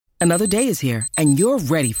Another day is here, and you're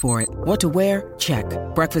ready for it. What to wear? Check.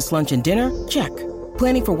 Breakfast, lunch, and dinner? Check.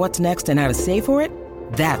 Planning for what's next and how to save for it?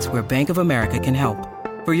 That's where Bank of America can help.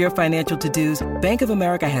 For your financial to-dos, Bank of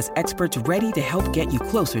America has experts ready to help get you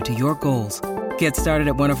closer to your goals. Get started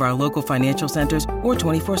at one of our local financial centers or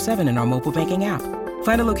 24/7 in our mobile banking app.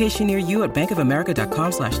 Find a location near you at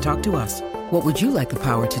bankofamerica.com/talktous. What would you like the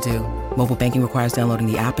power to do? Mobile banking requires downloading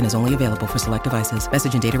the app and is only available for select devices.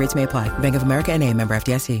 Message and data rates may apply. Bank of America N.A., member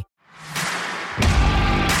FDIC.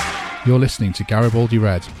 You're listening to Garibaldi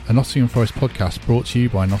Red, a Nottingham Forest podcast brought to you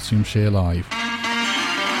by Nottinghamshire Live.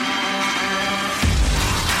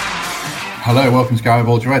 Hello, welcome to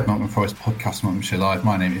Garibaldi Red, Nottingham Forest podcast, Nottinghamshire Live.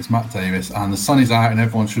 My name is Matt Davis, and the sun is out and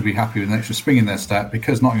everyone should be happy with an extra spring in their step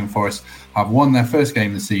because Nottingham Forest have won their first game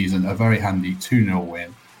of the season, a very handy 2-0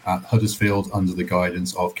 win at Huddersfield under the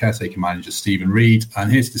guidance of caretaker manager Stephen Reid.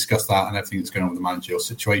 And here to discuss that and everything that's going on with the managerial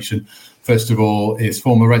situation, first of all, is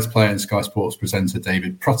former Reds player and Sky Sports presenter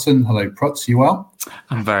David Prutton. Hello, Prutz, you well?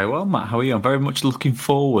 I'm very well, Matt. How are you? I'm very much looking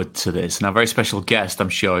forward to this. And our very special guest, I'm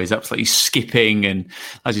sure, is absolutely skipping. And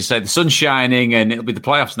as you say, the sun's shining and it'll be the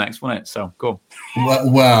playoffs next, won't it? So, go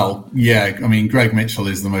on. Well, yeah. I mean, Greg Mitchell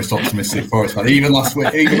is the most optimistic Forest fan. Even last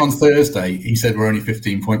week, even on Thursday, he said we're only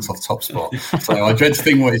 15 points off top spot. So I dread to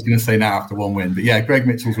think what he's going to say now after one win. But yeah, Greg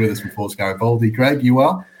Mitchell's with us from Forest Garibaldi. Greg, you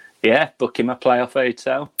are? Yeah, booking my playoff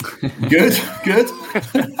hotel. Good.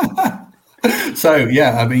 So,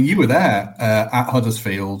 yeah, I mean, you were there at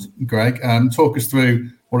Huddersfield, Greg. Talk us through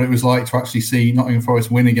what it was like to actually see Nottingham Forest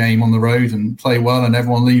win a game on the road and play well and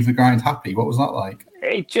everyone leave the ground happy. What was that like?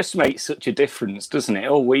 It just makes such a difference, doesn't it?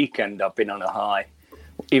 All weekend I've been on a high.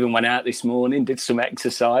 Even went out this morning, did some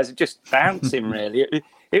exercise, just bouncing really.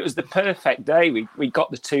 It was the perfect day. We got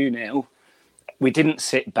the 2-0. We didn't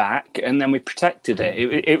sit back and then we protected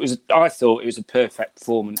it. I thought it was a perfect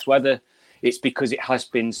performance, whether it's because it has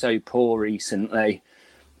been so poor recently.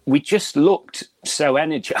 We just looked so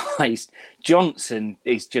energised. Johnson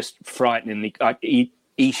is just frighteningly...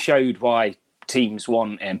 He showed why teams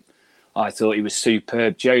want him. I thought he was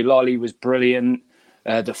superb. Joe Lolly was brilliant.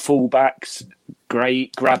 The fullbacks,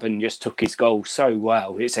 great. Graben just took his goal so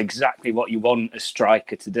well. It's exactly what you want a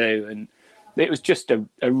striker to do. And it was just a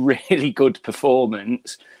really good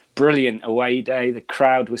performance. Brilliant away day. The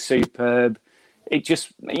crowd was superb. It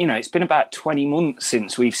just, it's been about 20 months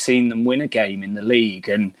since we've seen them win a game in the league,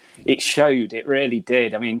 and it showed, it really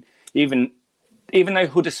did. I mean, even though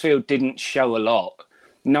Huddersfield didn't show a lot,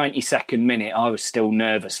 92nd minute, I was still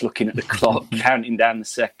nervous looking at the clock, counting down the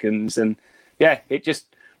seconds, and yeah, it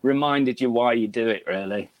just reminded you why you do it,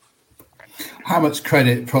 really. How much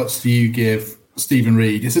credit, Protz, do you give Stephen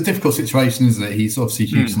Reid? It's a difficult situation, isn't it? He's obviously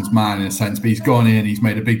Houston's man in a sense, but he's gone in, he's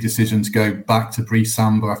made a big decision to go back to Brice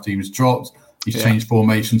Samba after he was dropped. He's changed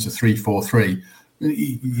formation to 3-4-3.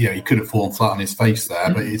 He could have fallen flat on his face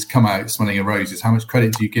there, but it's come out smelling of roses. How much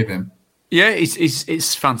credit do you give him? Yeah,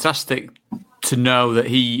 it's fantastic to know that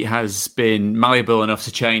he has been malleable enough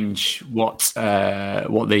to change what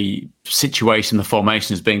the situation, the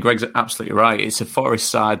formation has been. Greg's absolutely right. It's a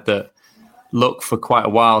Forest side that look for quite a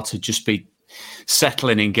while to just be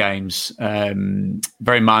settling in games,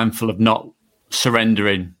 very mindful of not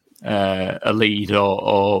surrendering a lead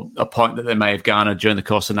or a point that they may have garnered during the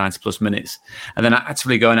course of 90 plus minutes, and then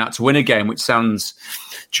actually going out to win a game, which sounds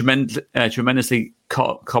tremendously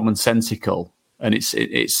commonsensical, and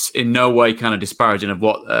it's in no way kind of disparaging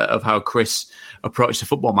of how Chris approached the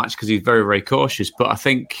football match, because he's very, very cautious. But I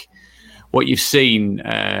think what you've seen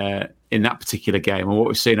in that particular game and what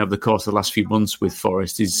we've seen over the course of the last few months with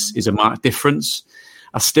Forest is a marked difference.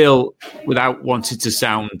 I still, without wanting to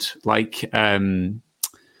sound like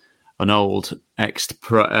an old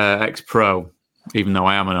ex-pro, even though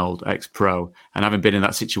I am an old ex-pro, and having been in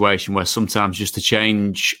that situation where sometimes just a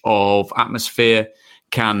change of atmosphere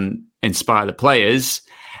can inspire the players,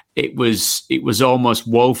 it was almost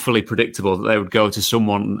woefully predictable that they would go to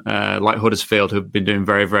someone like Huddersfield, who've been doing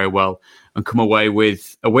very, very well, and come away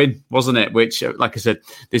with a win, wasn't it? Which, like I said,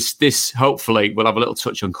 this hopefully we'll have a little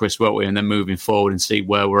touch on Chris, won't we? And then moving forward and see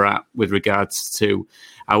where we're at with regards to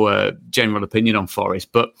our general opinion on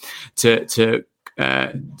Forest. But to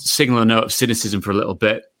signal a note of cynicism for a little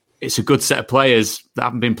bit, it's a good set of players that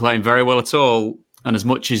haven't been playing very well at all. And as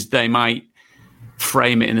much as they might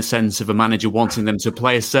frame it in the sense of a manager wanting them to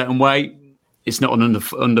play a certain way, it's not an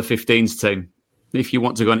under 15s team. If you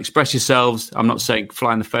want to go and express yourselves, I'm not saying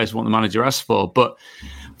fly in the face of what the manager asked for, but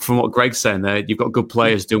from what Greg's saying there, you've got good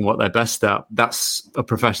players doing what they're best at. That's a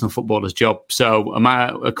professional footballer's job. So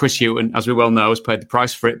Chris Hughton, as we well know, has paid the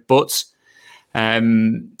price for it. But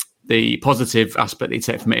the positive aspect that you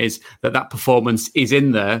take from it is that performance is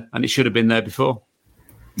in there, and it should have been there before.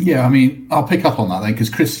 Yeah, I mean, I'll pick up on that then, because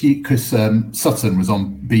Chris Sutton was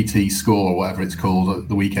on BT Score or whatever it's called at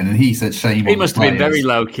the weekend, and he said shame on the players. He must have been very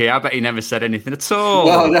low-key. I bet he never said anything at all.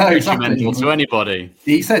 Well, no, exactly. To anybody.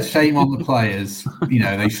 He said shame on the players.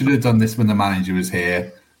 They should have done this when the manager was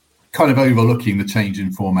here, kind of overlooking the change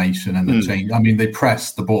in formation and the change. I mean, they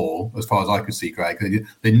pressed the ball, as far as I could see, Greg.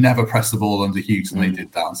 They never pressed the ball under Hughes, and they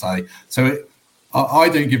did that. So I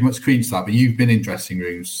don't give much credence to that, but you've been in dressing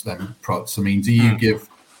rooms then, Prots. I mean, do you give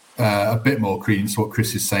a bit more credence to what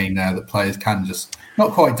Chris is saying there, that players can just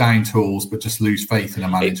not quite down tools, but just lose faith in a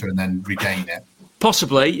manager and then regain it?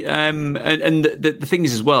 Possibly. And the thing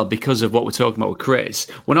is as well, because of what we're talking about with Chris,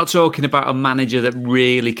 we're not talking about a manager that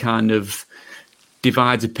really kind of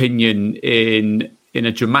divides opinion in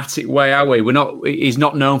a dramatic way, are we? He's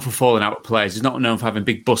not known for falling out with players. He's not known for having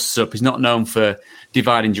big busts up. He's not known for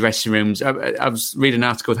dividing dressing rooms. I was reading an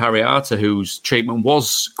article with Harry Arter, whose treatment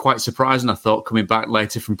was quite surprising, I thought, coming back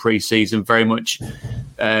later from pre-season, very much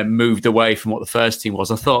moved away from what the first team was.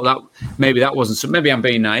 I thought that maybe that wasn't so. Maybe I'm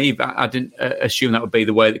being naive. I didn't assume that would be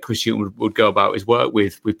the way that Chris Hughton would go about his work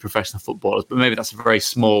with professional footballers, but maybe that's a very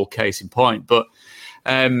small case in point. But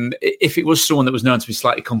if it was someone that was known to be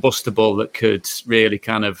slightly combustible, that could really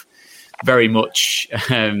kind of very much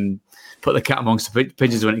put the cat amongst the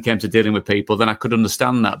pigeons when it came to dealing with people, then I could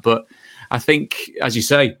understand that. But I think, as you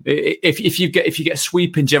say, if you get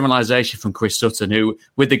sweeping generalisation from Chris Sutton, who,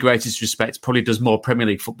 with the greatest respect, probably does more Premier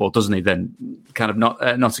League football, doesn't he, than kind of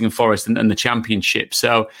Nottingham Forest and the Championship.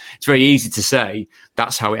 So it's very easy to say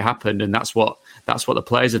that's how it happened and that's what the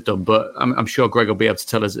players have done. But I'm sure Greg will be able to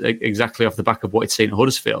tell us exactly off the back of what he's seen at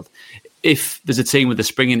Huddersfield. If there's a team with a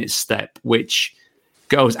spring in its step, which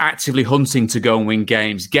goes actively hunting to go and win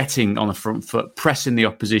games, getting on the front foot, pressing the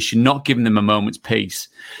opposition, not giving them a moment's peace,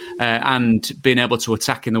 and being able to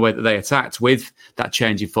attack in the way that they attacked with that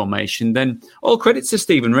change in formation, then all credit to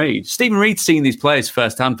Stephen Reid. Stephen Reid's seen these players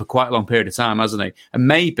firsthand for quite a long period of time, hasn't he? And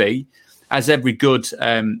maybe, as every good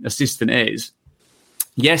assistant is,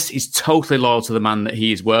 yes, he's totally loyal to the man that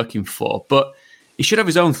he is working for, but he should have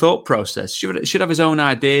his own thought process, should have his own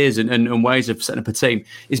ideas and ways of setting up a team.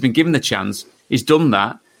 He's been given the chance. He's done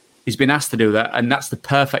that. He's been asked to do that, and that's the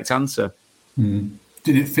perfect answer. Did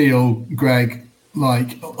it feel, Greg,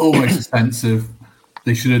 like almost a sense of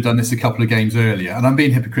they should have done this a couple of games earlier? And I'm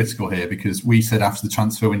being hypocritical here because we said after the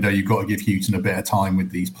transfer window, you've got to give Houghton a bit of time with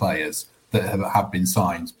these players that have been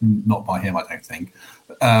signed, not by him, I don't think.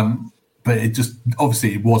 But it just,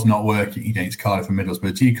 obviously, it was not working against Cardiff and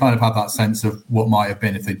Middlesbrough. Do you kind of have that sense of what might have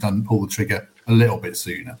been if they'd pulled the trigger a little bit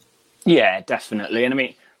sooner? Yeah, definitely. And I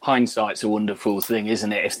mean, hindsight's a wonderful thing,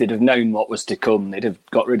 isn't it? If they'd have known what was to come, they'd have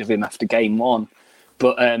got rid of him after game one.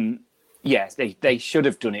 But they should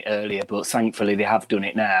have done it earlier, but thankfully they have done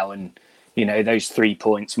it now. And, those 3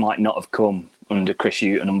 points might not have come under Chris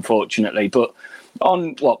Hughton, unfortunately. But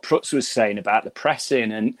on what Prutz was saying about the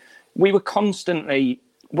pressing, and we were constantly,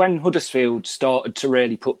 when Huddersfield started to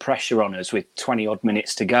really put pressure on us with 20 odd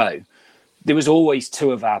minutes to go, there was always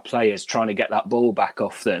two of our players trying to get that ball back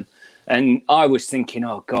off them. And I was thinking,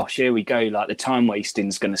 oh gosh, here we go. Like the time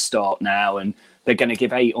wasting's going to start now and they're going to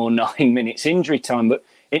give 8 or 9 minutes injury time. But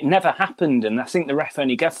it never happened. And I think the ref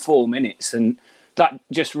only gave 4 minutes. And that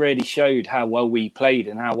just really showed how well we played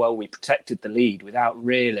and how well we protected the lead without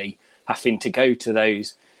really having to go to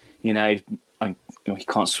those, you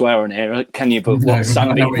can't swear on here, can you? But what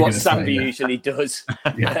Sambi usually does,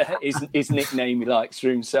 his nickname he likes for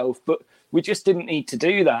himself. But we just didn't need to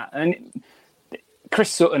do that. And Chris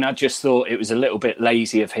Sutton, I just thought it was a little bit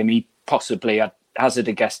lazy of him. He possibly, I'd hazard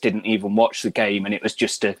a guess, didn't even watch the game, and it was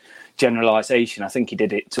just a generalisation. I think he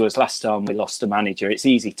did it to us last time we lost a manager. It's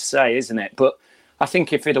easy to say, isn't it? But I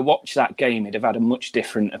think if he'd have watched that game, he'd have had a much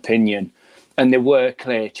different opinion. And there were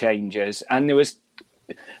clear changes, and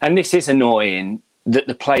this is annoying that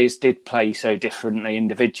the players did play so differently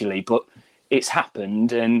individually, but it's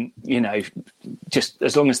happened. And, just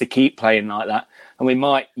as long as they keep playing like that, and we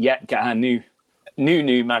might yet get our new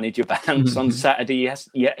manager bounce on Saturday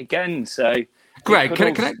yet again. So, Greg,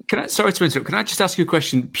 can I? Sorry to interrupt. Can I just ask you a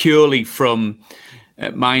question purely from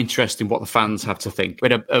my interest in what the fans have to think? We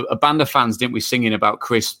had a band of fans, didn't we, singing about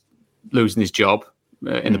Chris losing his job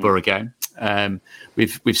in the Borough game.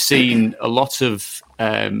 We've seen a lot of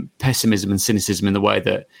pessimism and cynicism in the way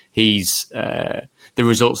that he's the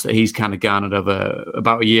results that he's kind of garnered over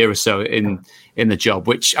about a year or so in the job.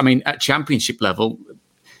 Which, I mean, at Championship level,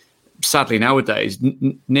 sadly nowadays,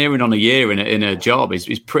 nearing on a year in a job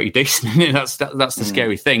is pretty decent. That's the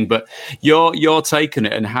scary thing. But your take on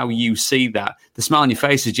it and how you see that, the smile on your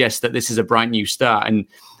face suggests that this is a bright new start. And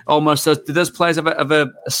almost, do those players have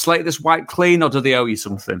a slate that's wiped clean, or do they owe you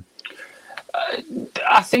something?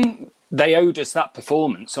 I think they owed us that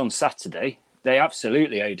performance on Saturday. They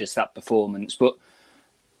absolutely owed us that performance. But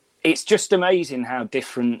it's just amazing how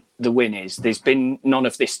different the win is. There's been none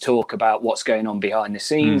of this talk about what's going on behind the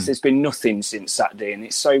scenes. There's been nothing since Saturday, and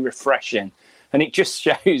it's so refreshing. And it just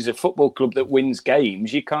shows a football club that wins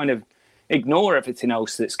games, you kind of ignore everything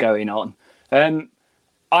else that's going on.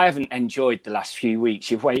 I haven't enjoyed the last few weeks.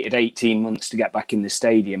 You've waited 18 months to get back in the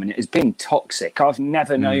stadium, and it has been toxic. I've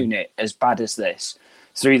never known it as bad as this.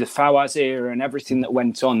 Through the Fawaz era and everything that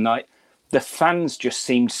went on, like, the fans just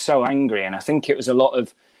seemed so angry. And I think it was a lot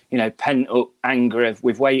of, pent-up anger of,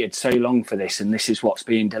 we've waited so long for this and this is what's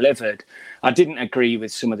being delivered. I didn't agree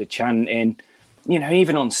with some of the chanting.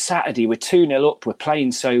 Even on Saturday, we're 2-0 up, we're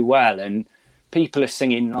playing so well, and people are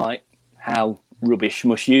singing, like, how rubbish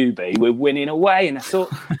must you be? We're winning away. And I thought,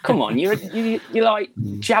 come on, you're like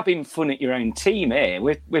jabbing fun at your own team here.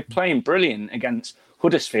 We're playing brilliant against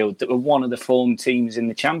Huddersfield, that were one of the form teams in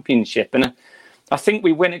the Championship. And I think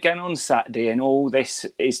we win again on Saturday, and all this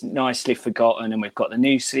is nicely forgotten, and we've got the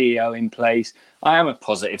new CEO in place. I am a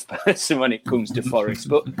positive person when it comes to Forest,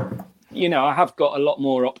 but I have got a lot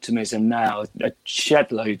more optimism now, a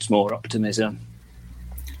shed loads more optimism.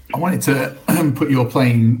 I wanted to put your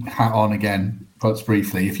playing hat on again, perhaps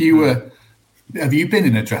briefly. Have you been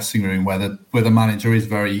in a dressing room where the manager is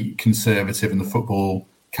very conservative and the football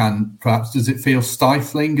does it feel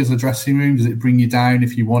stifling as a dressing room? Does it bring you down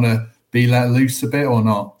if you want to be let loose a bit or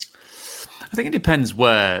not? I think it depends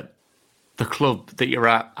where the club that you're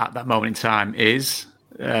at that moment in time is.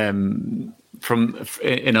 In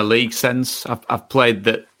a league sense, I've played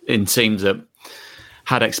that in teams that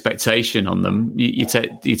had expectation on them. You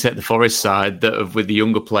take the Forest side with the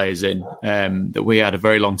younger players in that we had a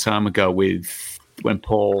very long time ago when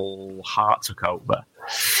Paul Hart took over,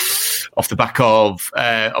 off the back of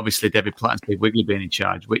obviously David Platt and Steve Wigley being in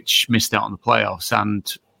charge, which missed out on the playoffs.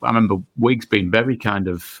 And I remember Wiggs being very kind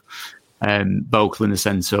of vocal in the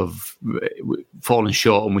sense of falling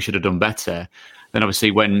short and we should have done better. Then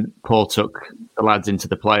obviously when Paul took the lads into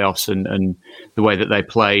the playoffs and the way that they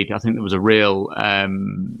played, I think there was a real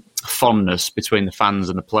fondness between the fans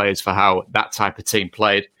and the players for how that type of team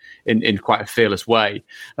played in quite a fearless way.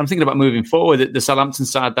 I'm thinking about moving forward. The Southampton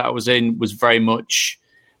side that I was in was very much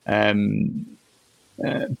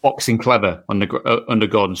boxing clever under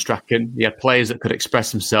Gordon Strachan. He had players that could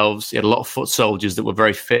express themselves. He had a lot of foot soldiers that were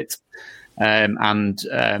very fit and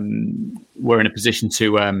were in a position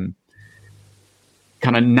to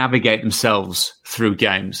kind of navigate themselves through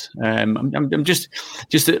games. I'm just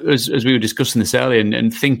as we were discussing this earlier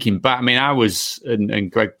and thinking back. I mean, I was,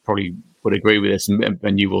 and Greg probably would agree with this,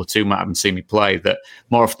 and you will too, Matt, having seen me play, that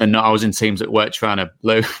more often than not, I was in teams that weren't trying to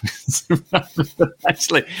lose,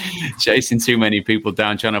 actually chasing too many people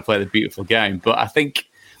down, trying to play the beautiful game. But I think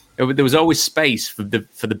there was always space for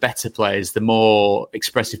the better players, the more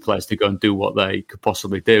expressive players, to go and do what they could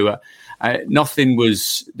possibly do. Nothing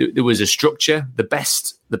was. There was a structure. The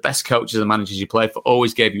best coaches and managers you played for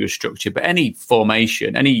always gave you a structure. But any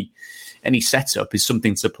formation, any setup is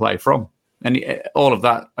something to play from. And all of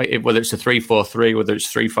that, whether it's a 3-4-3, whether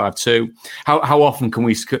it's 3-5-2, how often can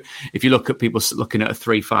we? If you look at people looking at a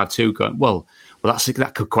 3-5-2, going, well,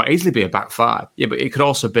 that could quite easily be a back five. Yeah, but it could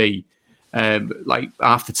also be like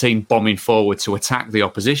half the team bombing forward to attack the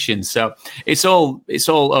opposition. So it's all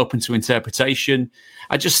open to interpretation.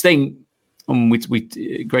 I just think,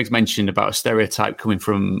 Greg's mentioned about a stereotype coming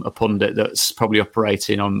from a pundit that's probably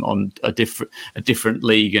operating on a different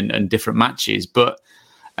league and different matches, but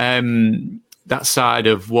that side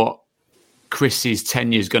of what Chris's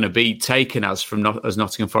tenure is going to be taken as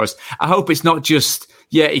Nottingham Forest. I hope it's not just,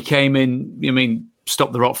 he came in,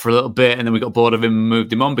 stopped the rot for a little bit and then we got bored of him and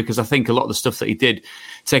moved him on, because I think a lot of the stuff that he did,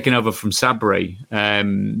 taking over from Sabri,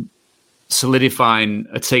 solidifying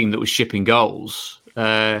a team that was shipping goals,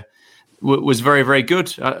 was very, very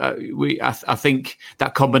good. I think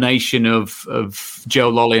that combination of Joe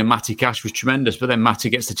Lolly and Matty Cash was tremendous, but then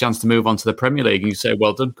Matty gets the chance to move on to the Premier League and you say,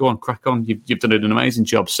 well done, go on, crack on, you've done an amazing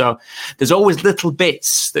job. So there's always little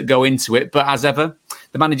bits that go into it, but as ever,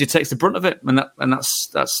 the manager takes the brunt of it, and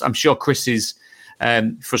that's I'm sure Chris is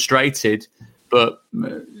frustrated, but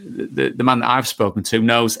the man that I've spoken to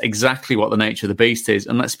knows exactly what the nature of the beast is,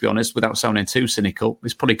 and let's be honest, without sounding too cynical,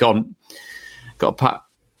 he's probably got a pat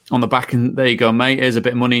on the back and there you go, mate, here's a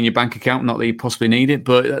bit of money in your bank account, not that you possibly need it,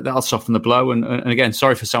 but that'll soften the blow. And again,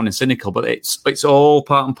 sorry for sounding cynical, but it's all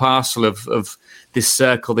part and parcel of this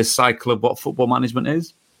circle, this cycle of what football management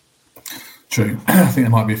is. True. I think there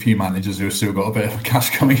might be a few managers who have still got a bit of cash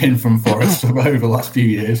coming in from Forest over the last few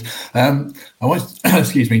years. I want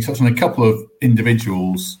to, touch on a couple of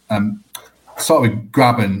individuals. start with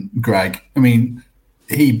Graben, Greg. I mean,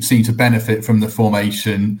 he seemed to benefit from the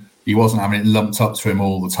formation. He wasn't having it lumped up to him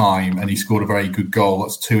all the time, and he scored a very good goal.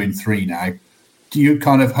 That's 2 in 3 now. Do you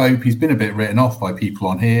kind of hope, he's been a bit written off by people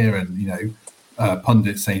on here and,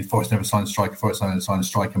 pundits saying Forest never signed a striker, Forest never signed a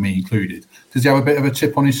striker, me included. Does he have a bit of a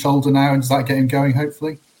chip on his shoulder now, and does that get him going,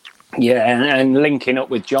 hopefully? Yeah, and linking up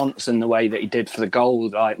with Johnson the way that he did for the goal,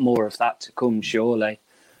 like more of that to come, surely.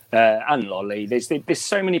 And Lolly. There's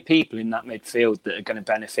so many people in that midfield that are going to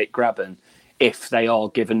benefit Graben if they are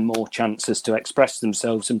given more chances to express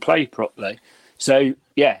themselves and play properly. So,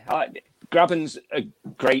 yeah, Graben's a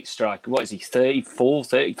great striker. What is he, 34,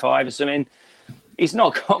 35 or something? He's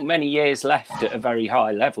not got many years left at a very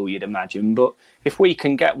high level, you'd imagine. But if we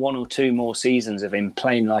can get 1 or 2 more seasons of him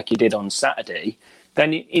playing like he did on Saturday,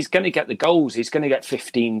 then he's going to get the goals. He's going to get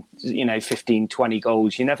 15, 20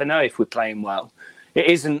 goals. You never know if we're playing well. It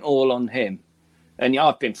isn't all on him. And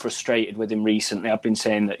I've been frustrated with him recently. I've been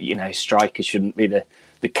saying that, strikers shouldn't be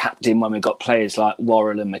the captain when we've got players like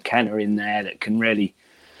Worrell and McKenna in there that can really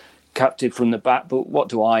captain from the back. But what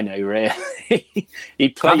do I know, really? He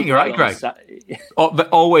played. I think you're right, Greg.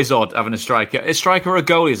 Always odd having a striker or a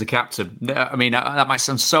goalie as a captain. I mean, that might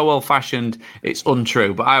sound so old-fashioned. It's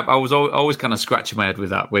untrue, but I was always kind of scratching my head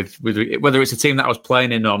with that. With whether it's a team that I was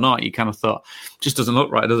playing in or not, you kind of thought, just doesn't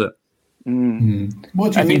look right, does it?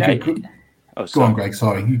 What do you think? Go on, Greg.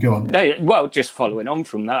 Sorry, you go on. No, well, just following on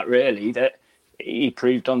from that, really, that he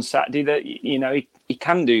proved on Saturday that he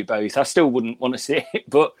can do both. I still wouldn't want to see it,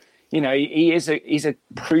 but he's a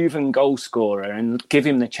proven goal scorer, and give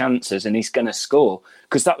him the chances, and he's going to score,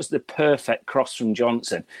 because that was the perfect cross from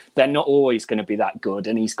Johnson. They're not always going to be that good,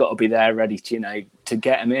 and he's got to be there ready to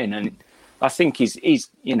get him in. And I think he's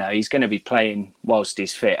going to be playing whilst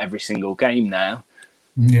he's fit every single game now.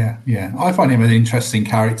 Yeah. I find him an interesting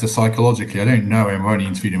character psychologically. I don't know him. I've only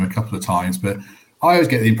interviewed him a couple of times, but I always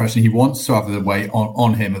get the impression he wants to have the weight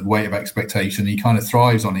on him, the weight of expectation. He kind of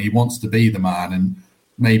thrives on it. He wants to be the man, and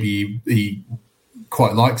maybe he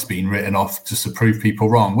quite likes being written off just to prove people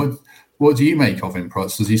wrong. What do you make of him,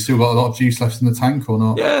 Protz? Has he still got a lot of juice left in the tank or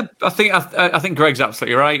not? Yeah, I think Greg's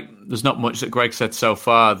absolutely right. There's not much that Greg said so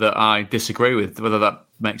far that I disagree with. Whether that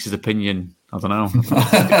makes his opinion, I don't know.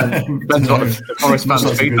 Depends what the Forest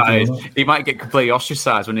fans' feedback is. He might get completely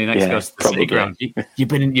ostracised when he next goes to the City ground. You've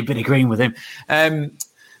been agreeing with him,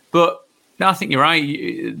 but no, I think you're right.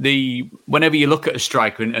 Whenever you look at a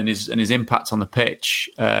striker and his impact on the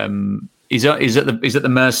pitch, he's at the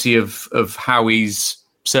mercy of how he's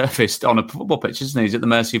surfaced on a football pitch, isn't he? He's at the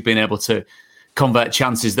mercy of being able to convert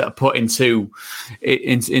chances that are put into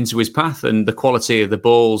his path, and the quality of the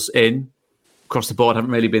balls in across the board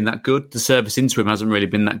haven't really been that good. The service into him hasn't really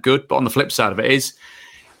been that good. But on the flip side of it is,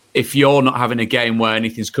 if you're not having a game where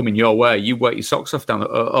anything's coming your way, you work your socks off down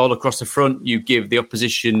all across the front. You give the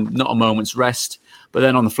opposition not a moment's rest. But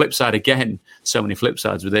then on the flip side, again, so many flip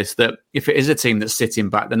sides with this, that if it is a team that's sitting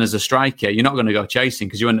back, then as a striker, you're not going to go chasing,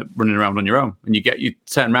 because you end up running around on your own. And you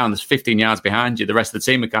turn around, there's 15 yards behind you. The rest of the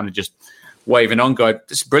team are kind of just waving on, going,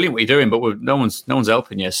 "It's brilliant what you're doing," but no one's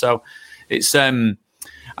helping you. So it's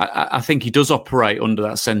I think he does operate under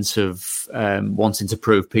that sense of wanting to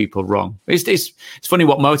prove people wrong. It's funny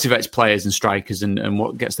what motivates players and strikers and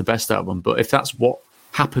what gets the best out of them. But if that's what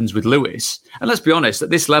happens with Lewis, and let's be honest, at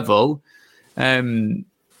this level,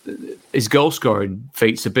 his goal scoring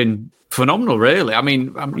feats have been phenomenal, really. I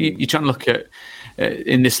mean, you're trying to look at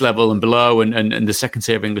in this level and below, and the second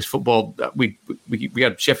tier of English football. We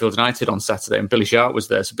had Sheffield United on Saturday, and Billy Sharp was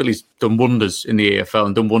there. So Billy's done wonders in the EFL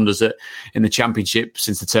and done wonders in the Championship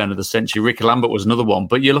since the turn of the century. Ricky Lambert was another one.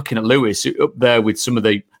 But you're looking at Lewis up there with some of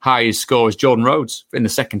the highest scorers, Jordan Rhodes in the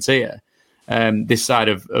second tier, this side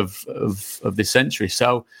of this century.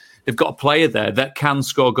 So they've got a player there that can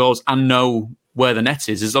score goals and know where the net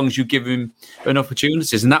is, as long as you give him enough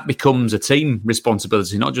opportunities. And that becomes a team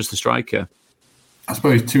responsibility, not just the striker. I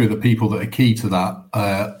suppose two of the people that are key to that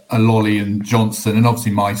are Lolly and Johnson, and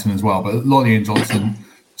obviously Myton as well. But Lolly and Johnson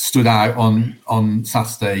stood out on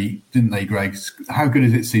Saturday, didn't they, Greg? How good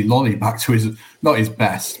is it to see Lolly back to not his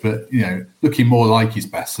best, but looking more like his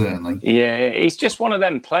best, certainly. Yeah, he's just one of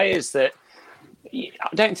them players that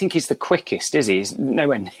I don't think he's the quickest, is he? He's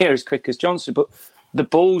nowhere near as quick as Johnson, but the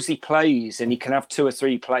balls he plays, and he can have 2 or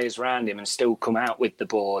 3 players around him and still come out with the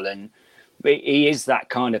ball. And he is that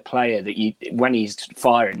kind of player that when he's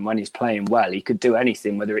firing, when he's playing well, he could do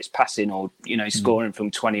anything, whether it's passing or scoring from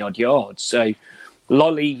 20 odd yards. So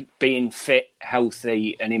Lolly being fit,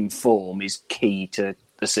 healthy, and in form is key to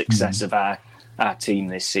the success of our team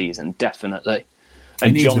this season, definitely.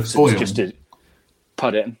 And Johnson's just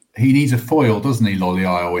Pardon? He needs a foil, doesn't he, Lolly?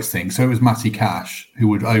 I always think. So it was Matty Cash who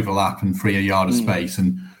would overlap and free a yard of space,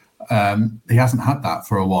 and he hasn't had that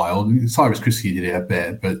for a while. Cyrus Christie did it a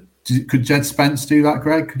bit, but could Jed Spence do that,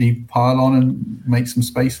 Greg? Could he pile on and make some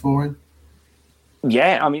space for him?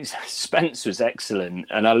 Yeah, I mean, Spence was excellent,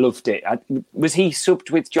 and I loved it. Was he subbed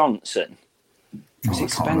with Johnson? Was it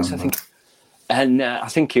Spence? I think. And I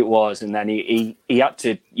think it was, and then he had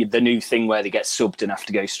to, the new thing where they get subbed and have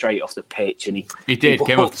to go straight off the pitch, and he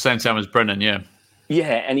came off the same time as Brennan, yeah.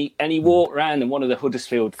 Yeah, and he walked around, and one of the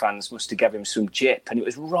Huddersfield fans must have given him some jip, and it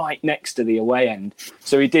was right next to the away end.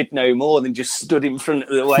 So he did no more than just stood in front of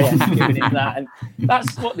the away end, giving him that. And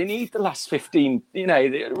that's what they need the last 15,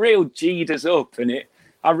 the real G'd us up. And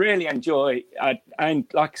I really enjoy, and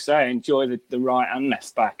like I say, I enjoy the right and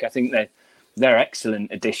left back. I think they're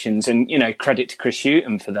excellent additions, and, credit to Chris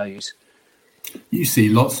Hughton for those. You see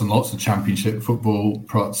lots and lots of Championship football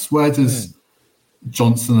prots. Where does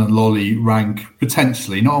Johnson and Lolly rank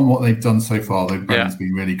potentially, not on what they've done so far, though Brennan's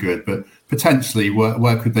been really good, but potentially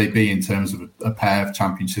where could they be in terms of a pair of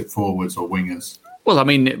Championship forwards or wingers? Well, I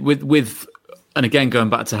mean, with and again, going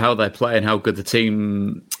back to how they play and how good the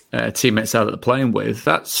teammates are that they're playing with,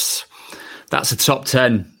 that's a top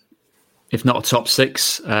 10, if not a top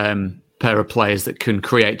 6 pair of players that can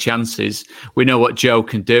create chances. We know what Joe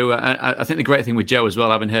can do. I think the great thing with Joe as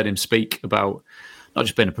well, having heard him speak about not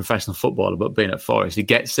just being a professional footballer, but being at Forest, he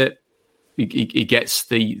gets it. He gets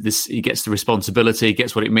the responsibility. He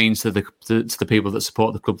gets what it means to the people that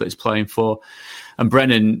support the club that he's playing for. And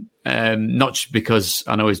Brennan, not just because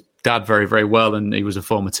I know his dad very, very well, and he was a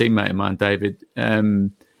former teammate of mine, David.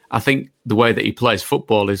 I think the way that he plays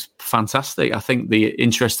football is fantastic. I think the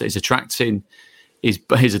interest that he's attracting is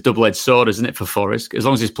a double-edged sword, isn't it, for Forest? As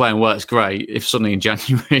long as he's playing well, it's great. If suddenly in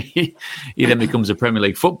January he then becomes a Premier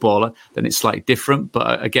League footballer, then it's slightly different.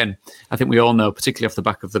 But again, I think we all know, particularly off the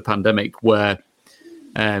back of the pandemic, where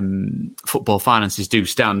football finances do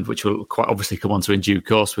stand, which will quite obviously come onto in due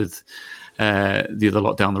course with the other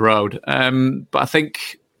lot down the road. But I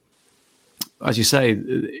think, as you say,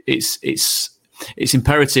 it's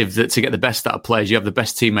imperative that to get the best out of players, you have the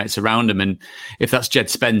best teammates around them. And if that's Jed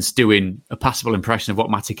Spence doing a passable impression of what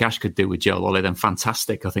Matty Cash could do with Joe Lolly, then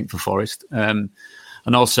fantastic, I think, for Forest. And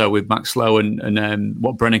also with Max Lowe and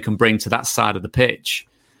what Brennan can bring to that side of the pitch.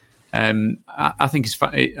 I think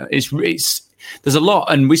it's there's a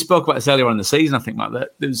lot, and we spoke about this earlier on in the season, I think, Matt,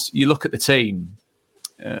 that you look at the team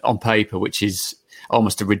on paper, which is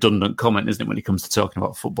almost a redundant comment, isn't it, when it comes to talking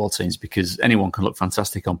about football teams, because anyone can look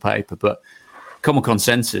fantastic on paper, but common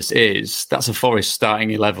consensus is that's a Forest starting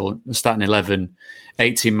 11,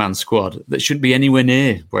 18-man squad that shouldn't be anywhere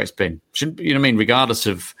near where it's been. Shouldn't be, regardless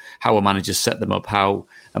of how a manager set them up, how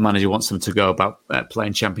a manager wants them to go about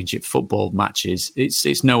playing Championship football matches.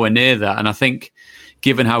 It's nowhere near that. And I think,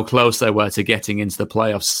 given how close they were to getting into the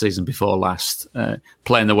playoffs the season before last,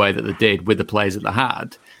 playing the way that they did with the players that they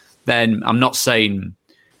had, then I'm not saying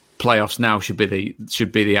playoffs now should be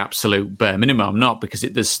the absolute bare minimum. I'm not, because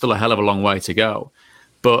there's still a hell of a long way to go.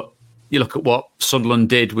 But you look at what Sunderland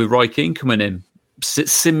did with Roy Keane coming in,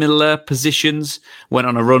 similar positions, went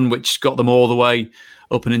on a run which got them all the way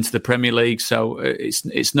up and into the Premier League. So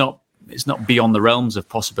it's not beyond the realms of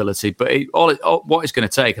possibility. But what it's going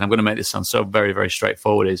to take, and I'm going to make this sound so very, very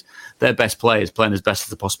straightforward, is their best players playing as best as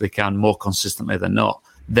they possibly can, more consistently than not.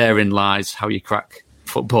 Therein lies how you crack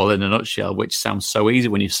football in a nutshell, which sounds so easy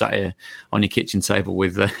when you've sat here on your kitchen table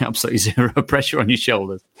with absolutely zero pressure on your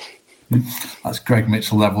shoulders. That's Greg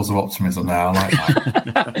Mitchell levels of optimism now. I like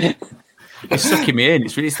that. It's sucking me in.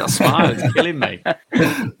 It's really that smile. It's killing me.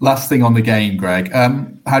 Last thing on the game, Greg.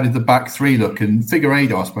 How did the back three look? And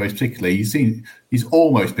Figueiredo, I suppose, particularly, he's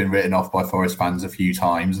almost been written off by Forest fans a few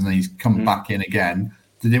times, and then he's come back in again.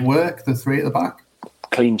 Did it work, the three at the back?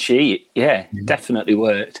 Clean sheet, definitely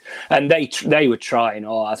worked. And they were trying.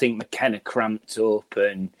 I think McKenna cramped up,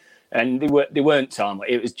 and they weren't time.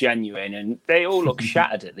 It was genuine, and they all looked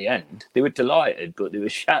shattered at the end. They were delighted, but they were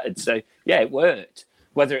shattered. So it worked.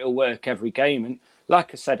 Whether it'll work every game, and like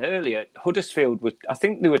I said earlier, Huddersfield I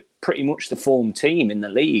think they were pretty much the form team in the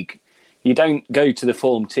league. You don't go to the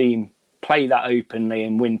form team, play that openly,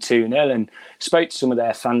 and win 2-0. And spoke to some of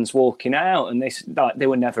their fans walking out, and they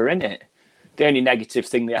were never in it. The only negative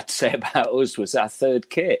thing they had to say about us was our third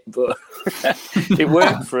kit, but it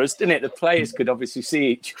worked for us, didn't it? The players could obviously see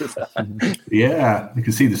each other. Yeah, you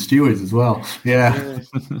can see the stewards as well. Yeah.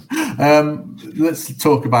 Let's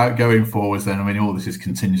talk about going forwards then. I mean, all this is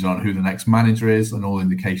contingent on who the next manager is, and all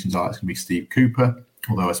indications are it's going to be Steve Cooper,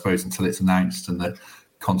 although I suppose until it's announced and the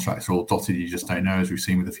contracts are all dotted, you just don't know, as we've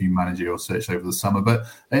seen with a few managerial search over the summer. But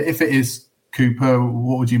if it is Cooper,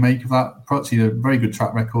 what would you make of that? Perhaps he had a very good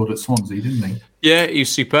track record at Swansea, didn't he? Yeah, he was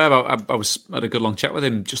superb. I had a good long chat with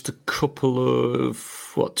him just a couple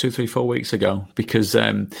of 2, 3, 4 weeks ago, because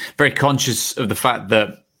very conscious of the fact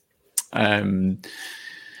that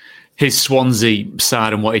his Swansea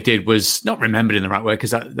side and what he did was not remembered in the right way,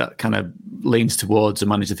 because that kind of leans towards a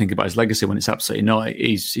manager thinking about his legacy when it's absolutely not.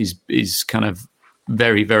 He's kind of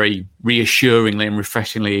very, very reassuringly and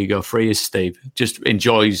refreshingly ego-free as Steve. Just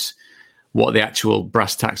enjoys what the actual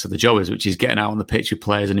brass tacks of the job is, which is getting out on the pitch with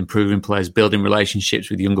players and improving players, building relationships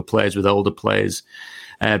with younger players, with older players,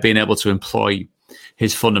 being able to employ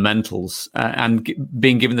his fundamentals and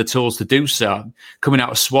being given the tools to do so. Coming out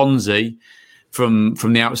of Swansea, from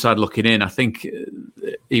the outside looking in, I think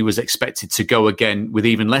he was expected to go again with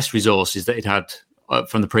even less resources that he'd had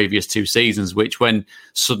from the previous 2 seasons, which when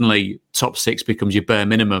suddenly top 6 becomes your bare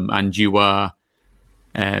minimum and you are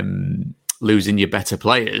losing your better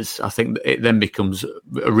players, I think it then becomes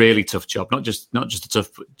a really tough job. Not just a tough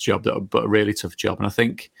job, but a really tough job. And I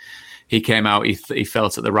think he came out, he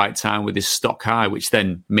felt at the right time with his stock high, which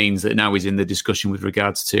then means that now he's in the discussion with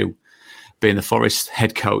regards to being the Forest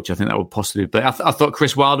head coach. I think that would possibly be. I thought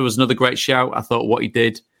Chris Wilder was another great shout. I thought what he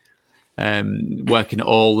did, working at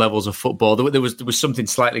all levels of football, there was something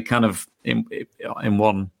slightly kind of in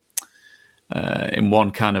one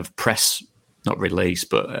kind of press, not release,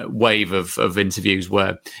 but wave of interviews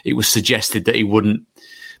where it was suggested that he wouldn't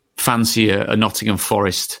fancy a Nottingham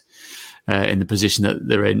Forest in the position that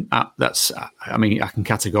they're in. I can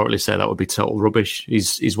categorically say that would be total rubbish.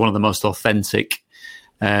 He's one of the most authentic,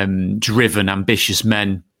 driven, ambitious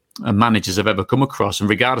men and managers I've ever come across. And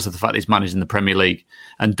regardless of the fact that he's managed in the Premier League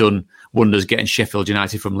and done wonders getting Sheffield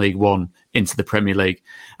United from League One into the Premier League,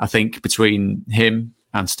 I think between him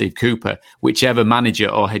and Steve Cooper, whichever manager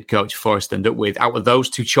or head coach Forest end up with, out of those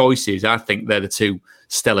 2 choices, I think they're the 2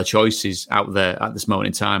 stellar choices out there at this moment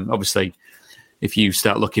in time. Obviously, if you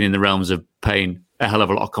start looking in the realms of paying a hell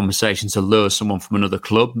of a lot of conversation to lure someone from another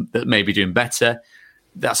club that may be doing better,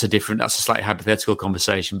 that's a slightly hypothetical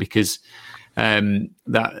conversation, because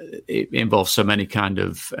that it involves so many kind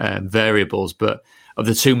of variables. But of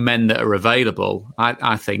the 2 men that are available,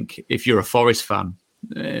 I think if you're a Forest fan,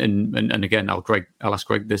 and again, I'll ask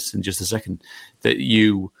Greg this in just a second, that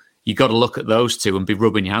you got to look at those 2 and be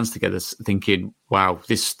rubbing your hands together, thinking, wow,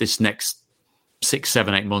 this next 6,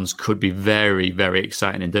 7, 8 months could be very, very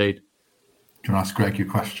exciting indeed. Can I ask Greg your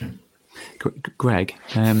question? Greg,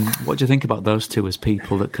 what do you think about those 2 as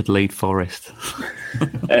people that could lead Forest?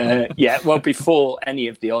 Well, before any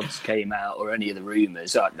of the odds came out or any of the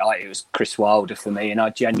rumours, it was Chris Wilder for me, and I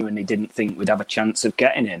genuinely didn't think we'd have a chance of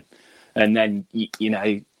getting him. And then,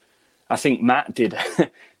 I think Matt did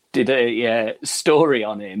a story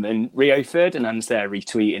on him, and Rio Ferdinand's there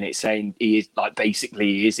retweeting it, saying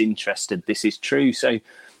he is interested. This is true. So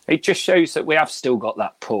it just shows that we have still got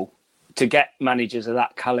that pull to get managers of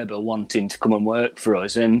that calibre wanting to come and work for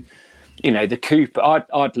us. And, the Cooper,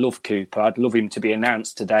 I'd love Cooper. I'd love him to be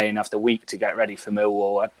announced today and have the week to get ready for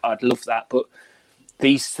Millwall. I'd love that. But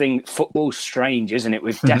these things, football's strange, isn't it?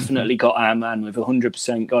 We've definitely got our man. We've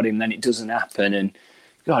 100% got him. Then it doesn't happen. And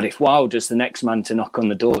God, if Wilder's the next man to knock on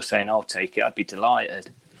the door saying, I'll take it, I'd be delighted.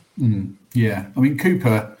 Yeah. I mean,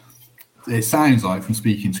 Cooper, it sounds like from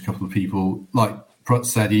speaking to a couple of people, like Prutz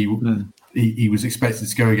said, he was expected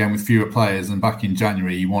to go again with fewer players, and back in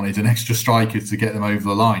January he wanted an extra striker to get them over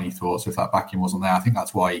the line, he thought. So if that backing wasn't there, I think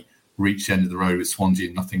that's why he reached the end of the road with Swansea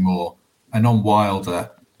and nothing more. And on Wilder,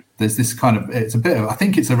 there's this kind of, it's a bit of, I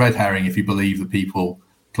think it's a red herring if you believe the people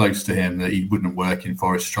close to him that he wouldn't work in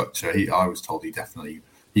Forest structure. I was told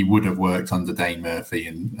he would have worked under Dane Murphy,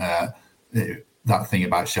 and that thing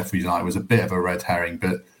about Sheffield United was a bit of a red herring.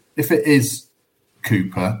 But if it is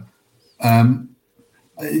Cooper, are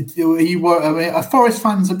Forest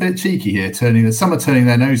fans a bit cheeky here? Some are turning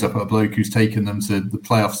their nose up at a bloke who's taken them to the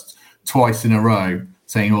playoffs twice in a row,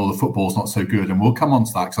 saying, the football's not so good. And we'll come on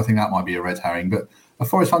to that, because I think that might be a red herring. But are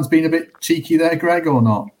Forest fans being a bit cheeky there, Greg, or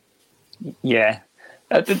not? Yeah.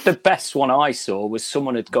 The best one I saw was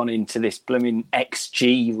someone had gone into this blooming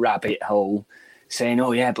XG rabbit hole saying,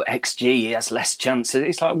 but XG has less chances.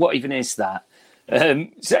 It's like, what even is that?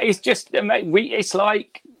 So it's just, it's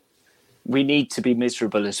like, we need to be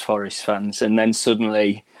miserable as Forest fans, and then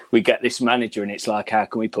suddenly we get this manager and it's like, how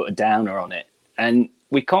can we put a downer on it? And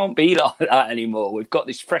we can't be like that anymore. We've got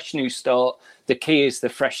this fresh new start. The key is the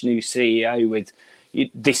fresh new CEO. With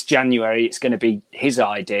this January, it's going to be his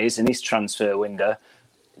ideas and his transfer window.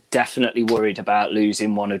 Definitely worried about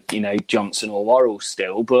losing one of, Johnson or Worrell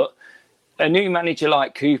still. But a new manager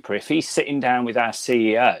like Cooper, if he's sitting down with our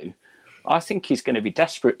CEO, I think he's going to be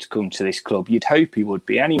desperate to come to this club. You'd hope he would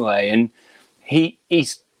be anyway. And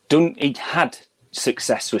he's had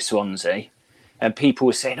success with Swansea, and people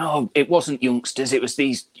were saying, "Oh, it wasn't youngsters; it was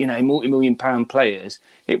these, multi-million-pound players."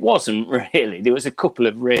 It wasn't really. There was a couple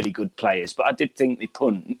of really good players, but I did think they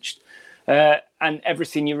punched. And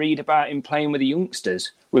everything you read about him playing with the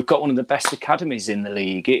youngsters, we've got one of the best academies in the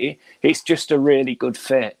league. It's just a really good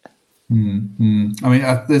fit. Mm-hmm. I mean,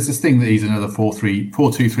 there's this thing that he's another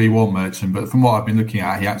 4-2-3-1 merchant, but from what I've been looking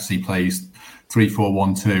at, he actually plays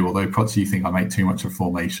 3-4-1-2. Although perhaps you think I make too much of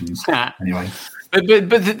formations. Anyway, but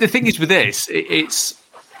the thing is with this, it's.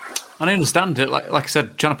 And I understand it. Like I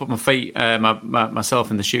said, trying to put my feet, myself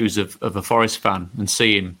in the shoes of a Forest fan and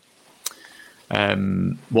seeing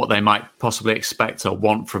what they might possibly expect or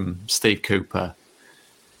want from Steve Cooper.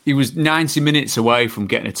 He was 90 minutes away from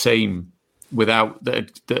getting a team with a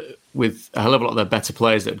hell of a lot of their better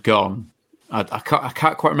players that had gone. I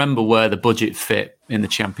can't quite remember where the budget fit in the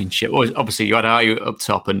Championship. Obviously, you had Ayew up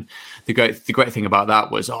top, and the great thing about that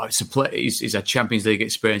was, he's had Champions League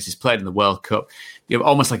experience. He's played in the World Cup.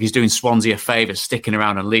 Almost like he's doing Swansea a favour, sticking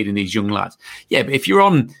around and leading these young lads. Yeah, but if you're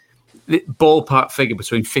on the ballpark figure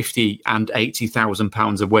between £50,000 and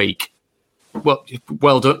 £80,000 a week,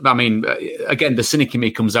 well done. I mean, again, the cynic in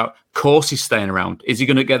me comes out. Of course, he's staying around. Is he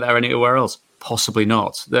going to get there anywhere else? Possibly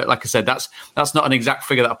not. Like I said, that's not an exact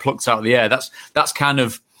figure that I plucked out of the air. That's kind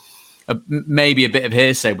of maybe a bit of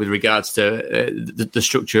hearsay with regards to the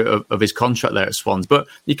structure of his contract there at Swans. But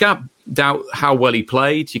you can't doubt how well he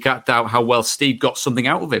played. You can't doubt how well Steve got something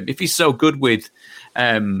out of him. If he's so good with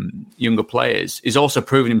younger players, he's also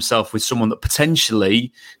proven himself with someone that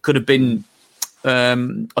potentially could have been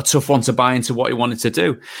a tough one to buy into what he wanted to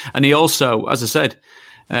do. And he also, as I said,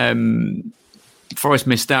 Forest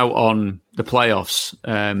missed out on the playoffs,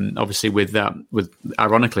 obviously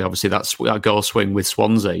ironically, that's that goal swing with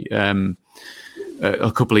Swansea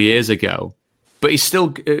a couple of years ago. But he's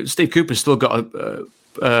still Steve Cooper's still got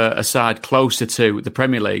a side closer to the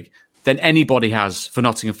Premier League than anybody has for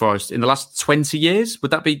Nottingham Forest in the last 20 years.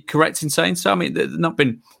 Would that be correct in saying so? I mean, they've not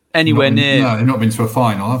been anywhere near. No, they've not been to a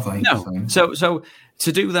final, have they? No. So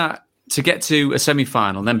to do that, to get to a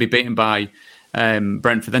semi-final, and then be beaten by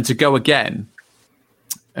Brentford, then to go again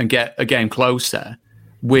and get a game closer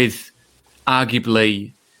with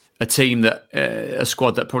arguably a team a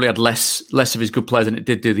squad that probably had less of his good players than it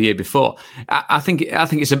did do the year before. I think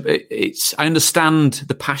it's. I understand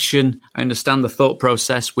the passion. I understand the thought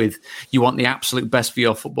process with you want the absolute best for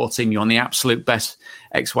your football team. You want the absolute best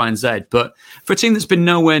X, Y, and Z. But for a team that's been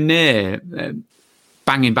nowhere near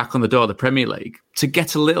banging back on the door of the Premier League, to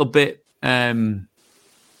get a little bit.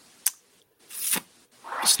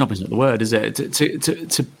 Snob isn't the word, is it?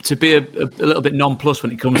 To be a little bit nonplussed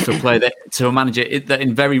when it comes to a player to a manager that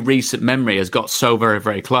in very recent memory has got so very,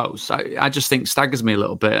 very close. I just think staggers me a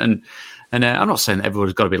little bit. And I'm not saying that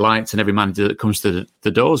everyone's got to be liked and every manager that comes to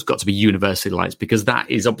the door has got to be universally liked, because that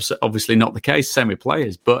is obviously not the case. Same with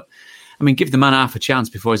players, but I mean, give the man half a chance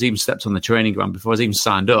before he's even stepped on the training ground, before he's even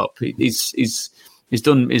signed up. He's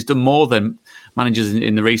done more than managers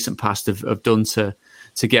in the recent past have done to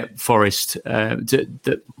get Forest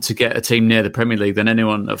to get a team near the Premier League than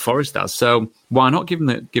anyone at Forest has. So why not give him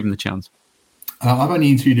the chance? I've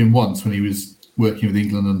only interviewed him once when he was working with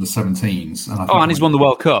England under 17s. And he's won the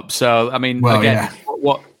World Cup. So I mean,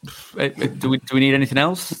 what do we need anything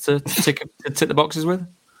else to tick the boxes with?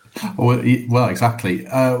 Well, exactly.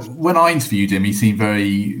 When I interviewed him, he seemed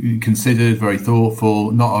very considered, very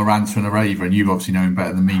thoughtful, not a ranter and a raver. And you obviously know him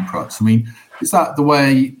better than me, Prutz. I mean, is that the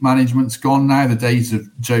way management's gone now? The days of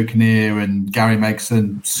Joe Kinnear and Gary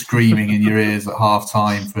Megson screaming in your ears at half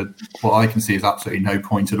time for what I can see is absolutely no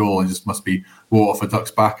point at all, and just must be water for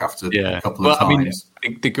ducks back after a couple of times. I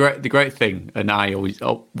mean, the great thing, and I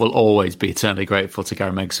will always be eternally grateful to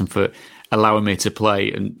Gary Megson for allowing me to play,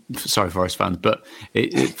 and sorry Forest fans, but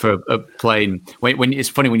for playing. When it's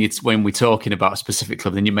funny when we're talking about a specific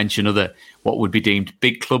club, then you mention other what would be deemed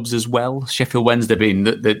big clubs as well. Sheffield Wednesday being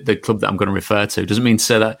the club that I'm going to refer to doesn't mean to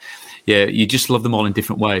say that. Yeah, you just love them all in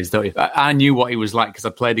different ways, don't you? I knew what he was like because I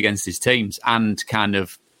played against his teams and kind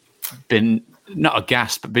of been not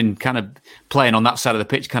aghast, but been kind of playing on that side of the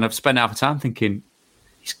pitch. Kind of spend half the time thinking,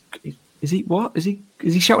 is he what? Is he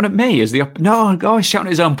shouting at me? He's shouting at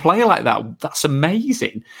his own player like that. That's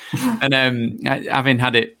amazing. And having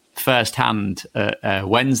had it firsthand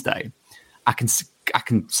Wednesday, I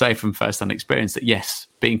can say from firsthand experience that yes,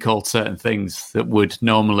 being called certain things that would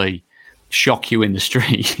normally shock you in the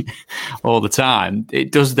street all the time,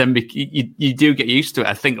 it does then you do get used to it.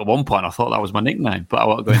 I think at one point I thought that was my nickname, but I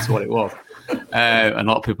won't go into what it was. And a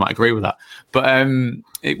lot of people might agree with that. But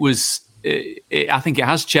it was. I think it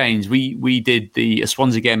has changed. We did a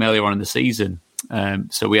Swansea game earlier on in the season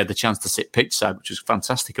So we had the chance to sit pitch side, which was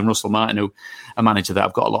fantastic. And Russell Martin, who a manager that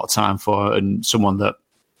I've got a lot of time for, and someone that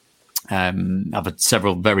I've had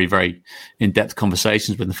several very, very in-depth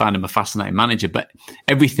conversations with, and found him a fascinating manager. But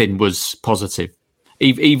everything was positive.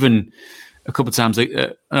 Even a couple of times, maybe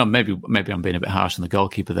I'm being a bit harsh on the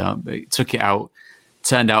goalkeeper there. But he took it out,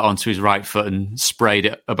 turned out onto his right foot and sprayed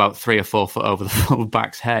it about 3 or 4 foot over the full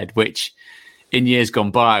back's head, which in years gone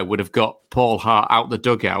by would have got Paul Hart out the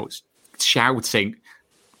dugout shouting,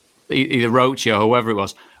 either Roach or whoever it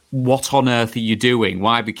was, what on earth are you doing?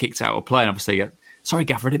 Why have you kicked out of play? And obviously, sorry,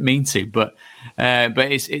 Gaffer, I didn't mean to, but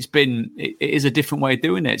it is a different way of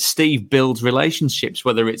doing it. Steve builds relationships,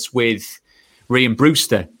 whether it's with Ryan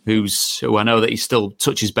Brewster, who I know that he still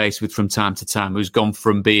touches base with from time to time, who's gone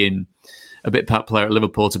from being a bit part player at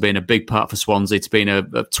Liverpool to being a big part for Swansea to being a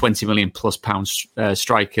 20 million plus pound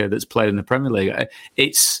striker that's played in the Premier League.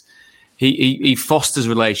 He fosters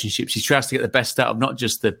relationships. He tries to get the best out of not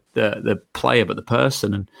just the player but the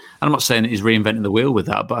person. And I'm not saying that he's reinventing the wheel with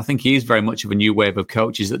that, but I think he is very much of a new wave of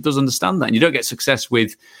coaches that does understand that. And you don't get success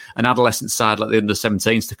with an adolescent side like the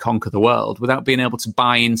under-17s to conquer the world without being able to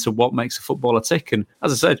buy into what makes a footballer tick. And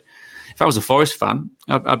as I said, if I was a Forest fan,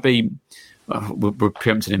 I'd be... We're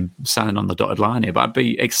preempting him signing on the dotted line here, but I'd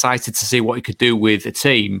be excited to see what he could do with a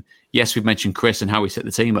team. Yes, we've mentioned Chris and how he set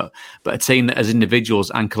the team up, but a team that as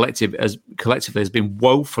individuals and collectively has been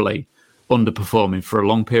woefully underperforming for a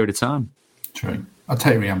long period of time. True. I'd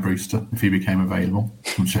take Ryan Brewster if he became available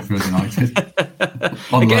from Sheffield United.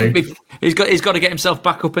 Again, he's got to get himself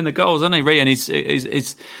back up in the goals, hasn't he? Ryan, he's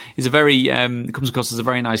a very comes across as a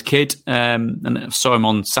very nice kid, and I saw him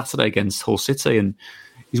on Saturday against Hull City, and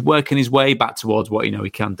he's working his way back towards what he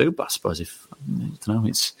can do. But I suppose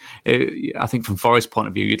I think from Forest's point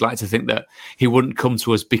of view, you'd like to think that he wouldn't come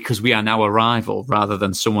to us because we are now a rival rather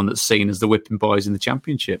than someone that's seen as the whipping boys in the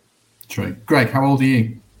Championship. True. Greg, how old are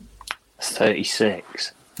you?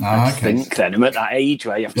 36. Okay. I think then I'm at that age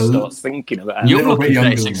where you have to start thinking about it. You're looking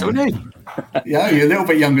 36, aren't you? Yeah, you're a little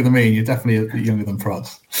bit younger than me, and you're definitely a bit younger than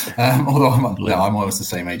Prods. Although I'm almost the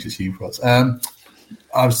same age as you, Prods.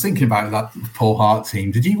 I was thinking about that Paul Hart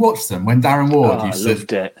team. Did you watch them when Darren Ward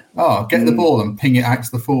loved it. Get the ball and ping it out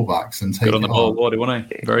to the fullbacks and take good on the ball, Wardy,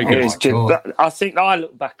 wasn't he? Very good. I think I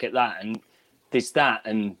look back at that, and there's that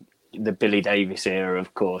and the Billy Davis era,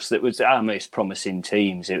 of course, that was our most promising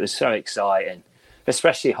teams. It was so exciting,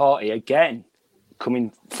 especially Harty again,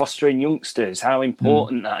 fostering youngsters. How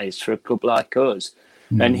important that is for a club like us,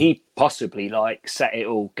 and he possibly set it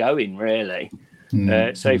all going really.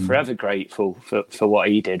 So forever grateful for what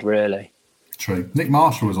he did, really. True. Nick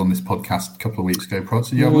Marshall was on this podcast a couple of weeks ago,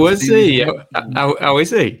 Prod. Was he? How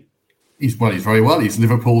is he? He's very well. He's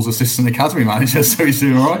Liverpool's assistant academy manager, so he's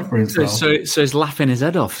doing all right for himself. So he's laughing his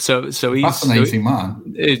head off. So he's fascinating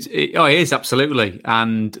man. He is absolutely.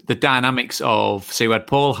 And the dynamics of you had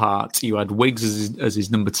Paul Hart, you had Wiggs as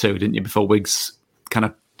his number 2, didn't you? Before Wiggs kind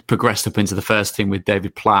of progressed up into the first team with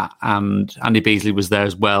David Platt, and Andy Beasley was there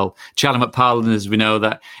as well. Charlie McParlin, as we know,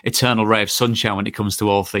 that eternal ray of sunshine when it comes to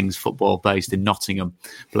all things football based in Nottingham,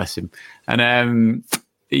 bless him. And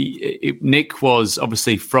Nick was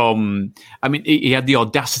obviously he had the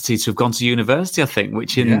audacity to have gone to university, I think,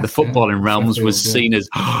 which in the footballing realms was seen as,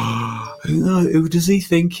 who does he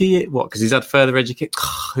think he is? What? Because he's had further education.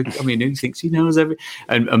 Who thinks he knows everything?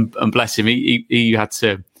 And bless him, he had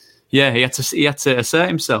to. Yeah, he had to assert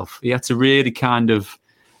himself. He had to really kind of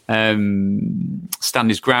stand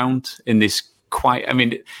his ground in this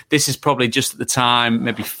this is probably just at the time,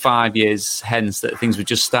 maybe 5 years hence, that things were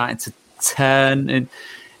just starting to turn in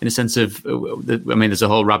a sense of, there's a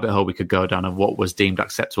whole rabbit hole we could go down of what was deemed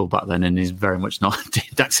acceptable back then and is very much not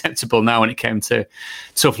deemed acceptable now when it came to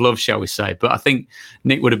tough love, shall we say. But I think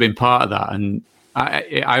Nick would have been part of that. And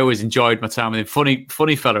I always enjoyed my time with him.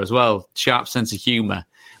 Funny fella as well, sharp sense of humour,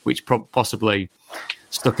 which possibly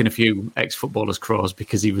stuck in a few ex-footballers' craws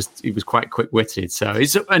because he was quite quick-witted. So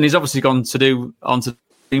he's obviously gone to do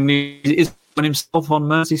himself on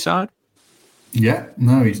Merseyside. Yeah,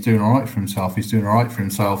 no, he's doing all right for himself.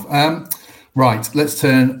 Right, let's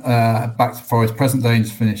turn back to Forest present day and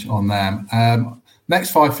just finish on them.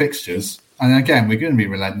 Next 5 fixtures, and again, we're going to be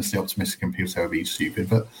relentlessly optimistic and people say we're being stupid,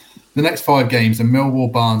 but the next 5 games are Millwall,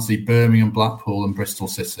 Barnsley, Birmingham, Blackpool and Bristol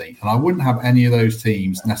City. And I wouldn't have any of those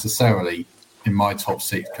teams necessarily in my top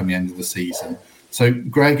 6 come the end of the season. So,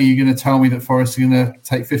 Greg, are you going to tell me that Forest are going to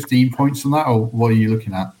take 15 points from that, or what are you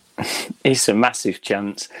looking at? It's a massive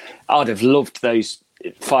chance. I'd have loved those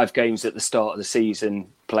 5 games at the start of the season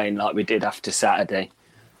playing like we did after Saturday.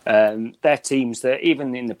 They're teams that,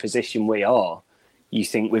 even in the position we are, you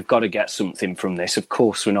think we've got to get something from this. Of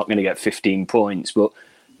course, we're not going to get 15 points, but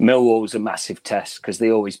Millwall's a massive test because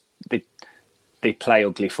they play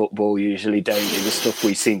ugly football usually, don't they? The stuff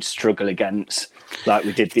we seem to struggle against, like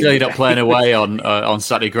we did. Still, you're not playing away on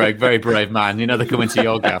Saturday, Greg. Very brave man. You know they're coming to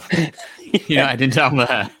your gaff. You're not heading down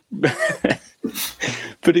there.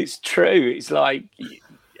 But it's true. It's like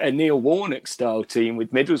a Neil Warnock style team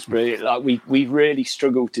with Middlesbrough. Like we really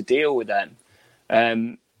struggle to deal with them.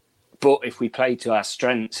 But if we play to our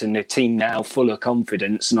strengths and the team now full of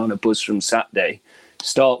confidence and on a buzz from Saturday,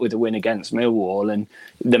 start with a win against Millwall, and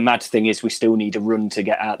the mad thing is we still need a run to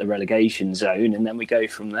get out the relegation zone, and then we go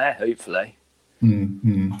from there, hopefully.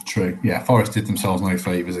 True. Yeah, Forest did themselves no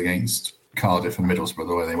favours against Cardiff and Middlesbrough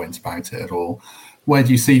the way they went about it at all. Where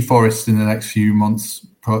do you see Forest in the next few months?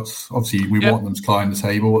 Obviously, we want them to climb the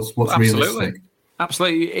table. What's realistic?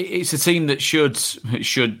 Absolutely. It's a team that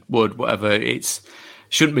would, whatever. It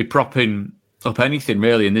shouldn't be propping up anything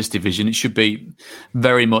really in this division. It should be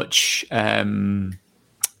very much at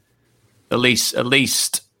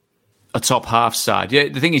least a top half side. Yeah,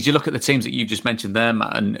 the thing is, you look at the teams that you've just mentioned there,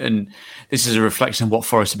 Matt, and this is a reflection of what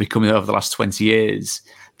Forest have become over the last 20 years.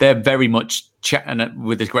 They're very much, and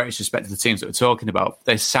with the greatest respect to the teams that we're talking about,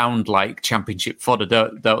 they sound like championship fodder,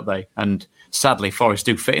 don't they? And sadly, Forest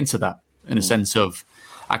do fit into that in a sense of,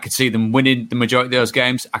 I could see them winning the majority of those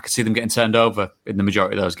games. I could see them getting turned over in the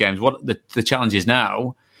majority of those games. What the challenge is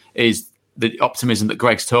now is the optimism that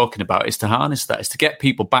Greg's talking about is to harness that, is to get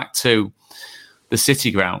people back to the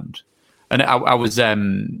City ground. And I was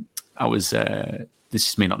this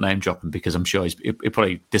is me not name dropping because I'm sure he'll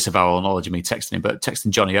probably disavow all knowledge of me texting him, but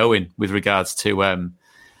texting Johnny Owen with regards to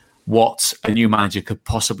what a new manager could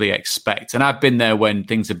possibly expect. And I've been there when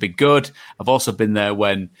things have been good. I've also been there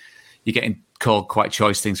when you're getting called quite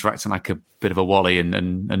choice things for acting like a bit of a wally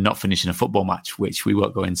and not finishing a football match, which we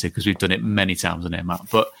won't go into because we've done it many times on here, Matt.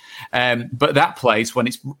 But that place, when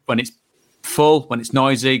it's full, when it's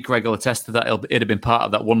noisy, Greg will attest to that. It'd have been part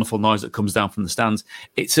of that wonderful noise that comes down from the stands.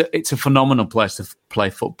 It's a phenomenal place to play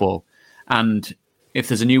football. And if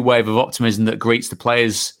there's a new wave of optimism that greets the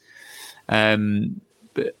players,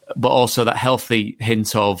 but also that healthy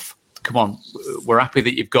hint of, come on, we're happy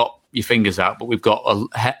that you've got your fingers out, but we've got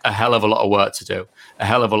a hell of a lot of work to do.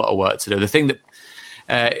 The thing that,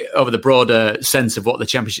 over the broader sense of what the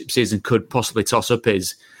championship season could possibly toss up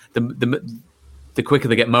is the quicker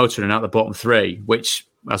they get motoring out the bottom three, which,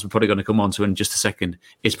 as we're probably going to come on to in just a second,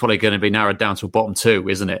 is probably going to be narrowed down to a bottom two,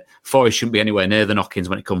 isn't it? Forest shouldn't be anywhere near the knock-ins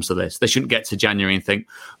when it comes to this. They shouldn't get to January and think,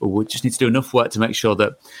 oh, we just need to do enough work to make sure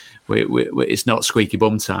that it's not squeaky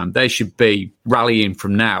bum time. They should be rallying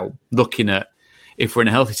from now, looking at, if we're in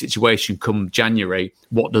a healthy situation come January,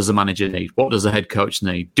 what does the manager need? What does the head coach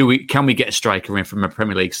need? Can we get a striker in from a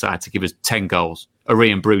Premier League side to give us 10 goals? A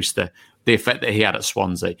Ryan Brewster, the effect that he had at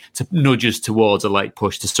Swansea, to nudge us towards a late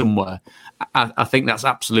push to somewhere. I think that's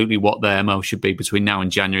absolutely what their MO should be between now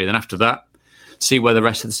and January. Then after that, see where the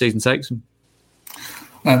rest of the season takes them.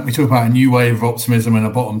 We talk about a new wave of optimism and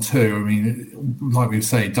a bottom two. I mean, like we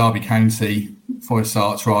say, Derby County, Forest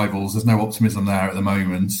arch rivals, there's no optimism there at the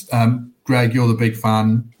moment. Greg, you're the big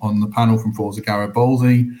fan on the panel from Forza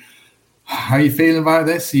Garibaldi. How are you feeling about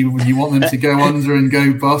this? You want them to go under and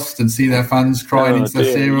go bust and see their fans crying into their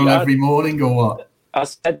cereal every morning, or what? I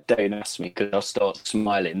said don't ask me because I'll start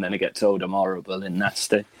smiling and then I get told I'm horrible and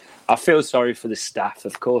nasty. I feel sorry for the staff,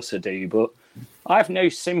 of course I do, but I have no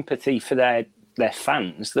sympathy for their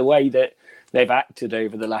fans, the way that they've acted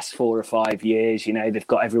over the last 4 or 5 years. You know, they've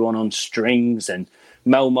got everyone on strings and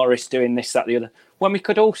Mel Morris doing this, that, the other. When we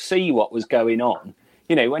could all see what was going on,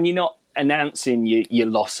 you know, when you're not announcing your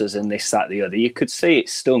losses and this, that, the other, you could see it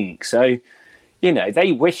stunk. So, you know,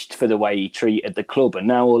 they wished for the way he treated the club, and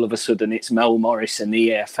now all of a sudden it's Mel Morris and the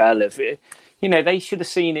EFL. You know, they should have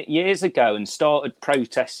seen it years ago and started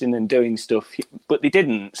protesting and doing stuff, but they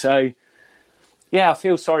didn't. So, yeah, I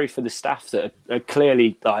feel sorry for the staff that are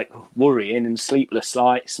clearly like worrying and sleepless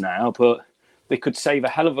nights now, but they could save a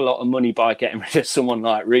hell of a lot of money by getting rid of someone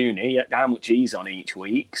like Rooney, how much he's on each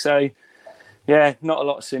week. So, yeah, not a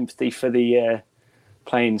lot of sympathy for the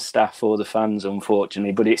playing staff or the fans,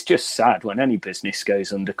 unfortunately. But it's just sad when any business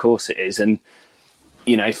goes under. Of course it is. And,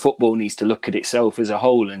 you know, football needs to look at itself as a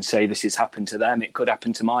whole and say this has happened to them. It could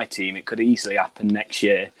happen to my team. It could easily happen next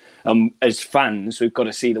year. As fans, we've got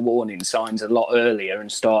to see the warning signs a lot earlier and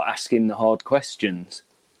start asking the hard questions.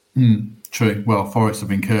 True. Well, Forest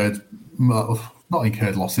have incurred, not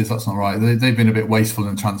incurred losses, that's not right. They've been a bit wasteful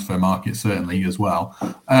in the transfer market, certainly, as well.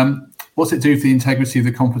 What's it do for the integrity of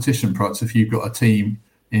the competition, perhaps, if you've got a team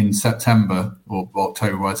in September or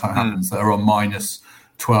October, by the time it happens, that are on minus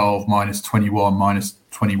 12, minus 21, minus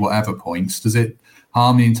 20 whatever points? Does it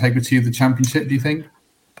harm the integrity of the championship, do you think?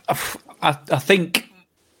 I think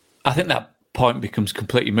I think that point becomes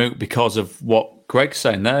completely moot because of what Greg's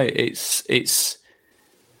saying there. It's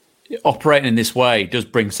operating in this way does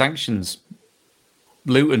bring sanctions.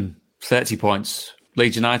 Luton, 30 points.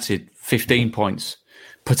 Leeds United, 15 points.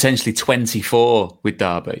 Potentially 24 with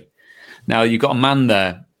Derby. Now, you've got a man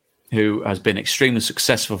there who has been extremely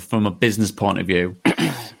successful from a business point of view,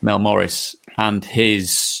 Mel Morris, and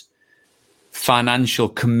his financial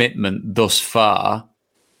commitment thus far,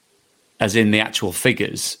 as in the actual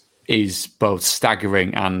figures, is both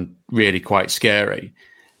staggering and really quite scary.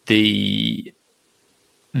 The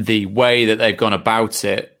way that they've gone about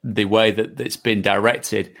it, the way that it's been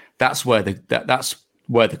directed, that's where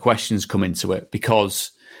the questions come into it,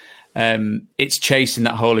 because it's chasing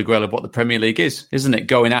that holy grail of what the Premier League is, isn't it?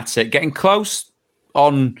 Going at it, getting close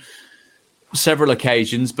on several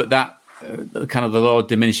occasions, but that kind of the low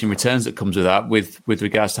diminishing returns that comes with that, with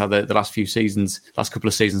regards to how the last couple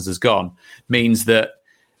of seasons has gone, means that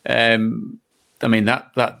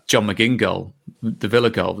that John McGinn goal, the Villa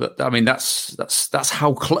goal, that's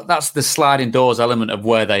the sliding doors element of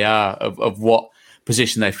where they are, of what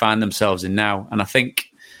position they find themselves in now. And I think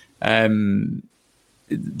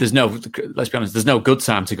let's be honest, there's no good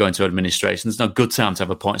time to go into administration. There's no good time to have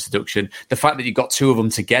a points deduction. The fact that you've got two of them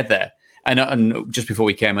together, and just before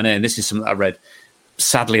we came on in, this is something that I read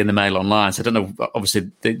sadly in the Mail Online. So I don't know,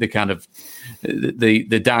 obviously the kind of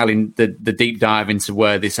the deep dive into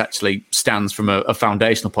where this actually stands from a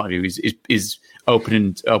foundational point of view is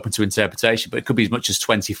open to interpretation, but it could be as much as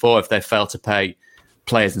 24 if they fail to pay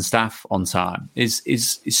players and staff on time. Is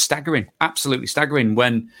staggering, absolutely staggering,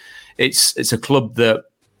 when it's a club that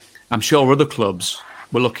I'm sure other clubs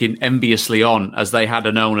were looking enviously on as they had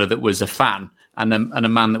an owner that was a fan and a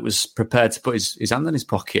man that was prepared to put his hand in his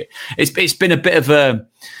pocket. It's been a bit of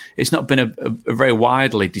it's not been a very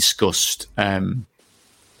widely discussed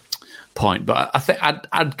point, but I think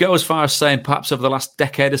I'd go as far as saying perhaps over the last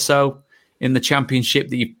decade or so in the Championship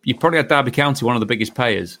that you probably had Derby County, one of the biggest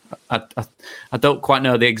payers. I don't quite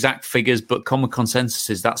know the exact figures, but common consensus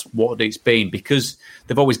is that's what it's been, because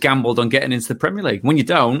they've always gambled on getting into the Premier League. When you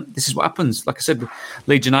don't, this is what happens. Like I said,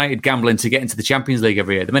 Leeds United gambling to get into the Champions League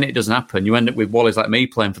every year. The minute it doesn't happen, you end up with wallies like me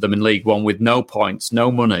playing for them in League One with no points,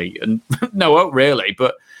 no money, and no hope really.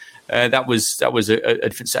 But that was a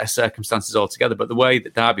different set of circumstances altogether. But the way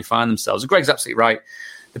that Derby find themselves, and Greg's absolutely right,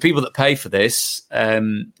 the people that pay for this are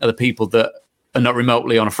the people that are not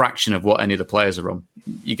remotely on a fraction of what any of the players are on.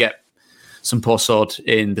 You get some poor sod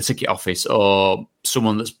in the ticket office or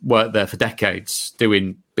someone that's worked there for decades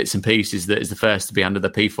doing bits and pieces that is the first to be under the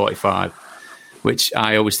P45, which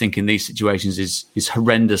I always think in these situations is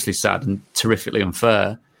horrendously sad and terrifically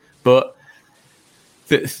unfair. But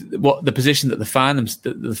the position that they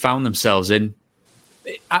found themselves in,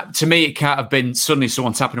 to me, it can't have been suddenly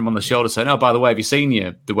someone tapping them on the shoulder saying, "Oh, by the way, have you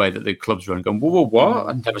seen the way that the club's run?" Going, "Whoa, what?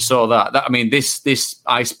 I never saw that." This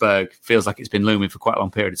iceberg feels like it's been looming for quite a long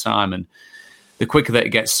period of time, and the quicker that it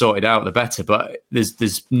gets sorted out, the better. But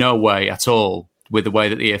there's no way at all, with the way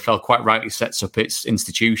that the EFL quite rightly sets up its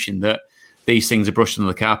institution, that these things are brushed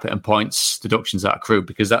under the carpet and points deductions are accrued,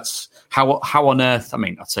 because that's how on earth.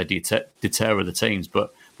 I'd say deter other teams,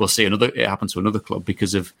 but we'll see it happen to another club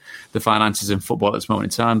because of the finances in football at this moment in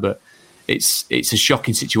time. But it's a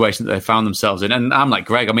shocking situation that they found themselves in. And I'm like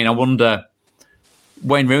Greg. I wonder.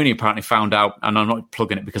 Wayne Rooney apparently found out, and I'm not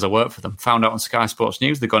plugging it because I work for them, found out on Sky Sports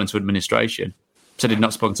News they'd gone into administration. Said he'd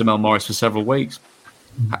not spoken to Mel Morris for several weeks.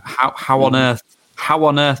 How on earth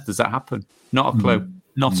does that happen? Not a clue.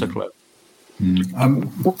 Not a clue.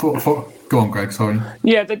 Go on, Greg. Sorry.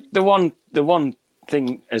 Yeah, the one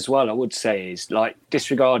thing as well I would say is, like,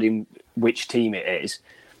 disregarding which team it is,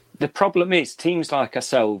 the problem is teams like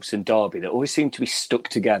ourselves and Derby that always seem to be stuck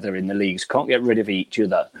together in the leagues, can't get rid of each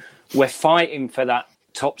other. We're fighting for that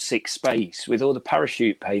top six space with all the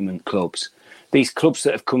parachute payment clubs, these clubs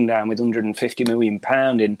that have come down with £150 million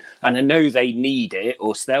and I know they need it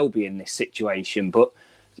or they'll be in this situation, but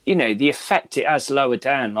the effect it has lower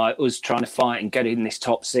down, like us trying to fight and get in this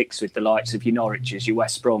top six with the likes of your Norwiches, your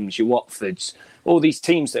West Broms, your Watfords, all these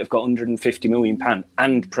teams that have got £150 million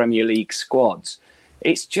and Premier League squads.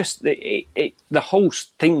 It's just that the whole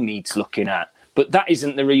thing needs looking at. But that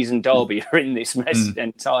isn't the reason Derby are in this mess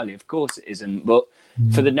entirely. Of course it isn't. But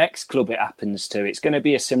for the next club it happens to, it's going to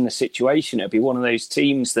be a similar situation. It'll be one of those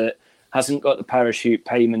teams that hasn't got the parachute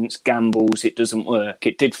payments, gambles, it doesn't work.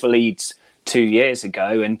 It did for Leeds 2 years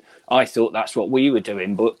ago, and I thought that's what we were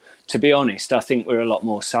doing. But to be honest, I think we're a lot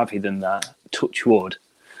more savvy than that. Touch wood.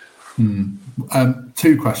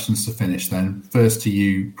 Two questions to finish then. First to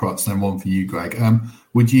you, Protz, then one for you, Greg.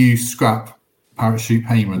 Would you scrap parachute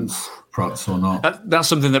payments Protz, or not? That's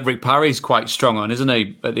something that Rick Parry's quite strong on, isn't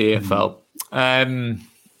he, at the EFL?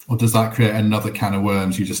 Or does that create another can of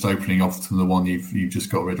worms you're just opening off to the one you've just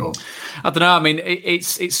got rid of? I don't know. I mean,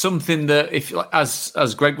 it's something that, if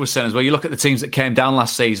as Greg was saying as well, you look at the teams that came down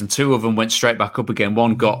last season, 2 of them went straight back up again.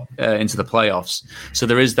 1 got into the playoffs. So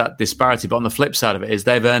there is that disparity. But on the flip side of it is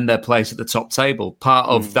they've earned their place at the top table. Part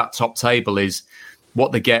of that top table is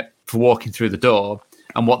what they get for walking through the door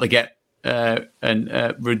and what they get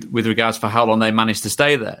with regards for how long they manage to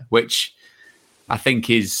stay there, which I think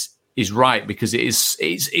is right, because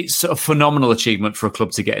it's a phenomenal achievement for a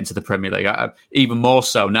club to get into the Premier League. Even more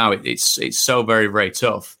so now, it's so very, very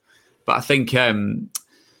tough. But I think I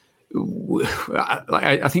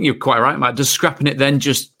think you're quite right, Matt. Does scrapping it then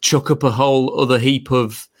just chuck up a whole other heap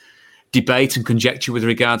of debate and conjecture with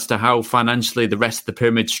regards to how financially the rest of the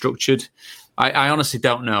pyramid's structured? I honestly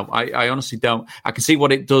don't know. I honestly don't. I can see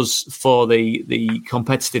what it does for the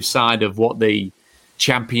competitive side of what the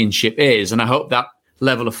Championship is, and I hope that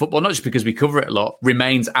level of football, not just because we cover it a lot,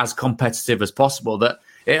 remains as competitive as possible, that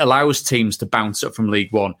it allows teams to bounce up from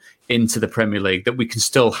League One into the Premier League, that we can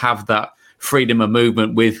still have that freedom of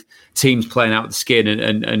movement with teams playing out the skin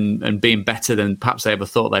and being better than perhaps they ever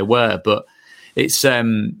thought they were. But it's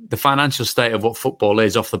the financial state of what football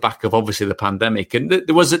is off the back of obviously the pandemic. And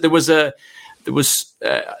there was I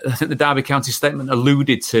think the Derby County statement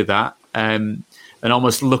alluded to that, and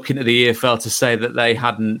almost looking at the EFL to say that they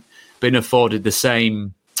hadn't been afforded the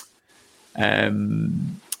same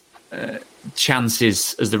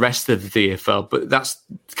chances as the rest of the EFL, but that's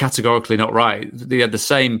categorically not right. They had the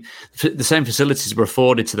same facilities were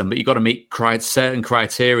afforded to them, but you've got to meet certain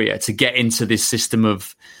criteria to get into this system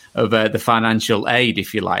of the financial aid,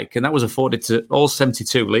 if you like, and that was afforded to all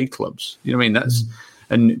 72 league clubs. You know what I mean?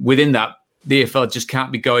 And within that, the EFL just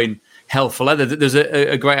can't be going hell for leather. There's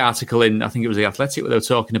a great article in, I think it was The Athletic, where they were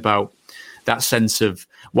talking about that sense of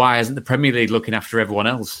why isn't the Premier League looking after everyone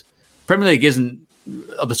else? Premier League isn't,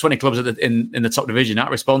 of the 20 clubs in the top division, not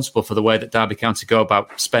responsible for the way that Derby County go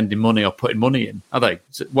about spending money or putting money in, are they?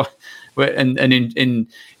 And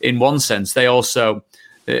in one sense, they also,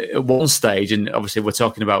 at one stage, and obviously we're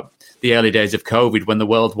talking about the early days of COVID when the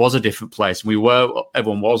world was a different place, and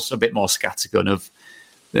everyone was a bit more scattergun of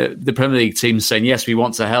the Premier League teams saying, yes, we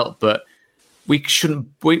want to help, but we shouldn't.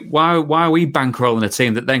 Why are we bankrolling a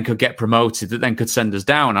team that then could get promoted, that then could send us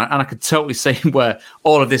down? And I could totally see where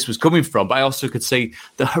all of this was coming from, but I also could see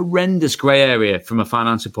the horrendous grey area from a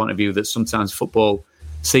financial point of view that sometimes football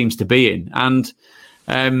seems to be in. And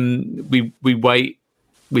we wait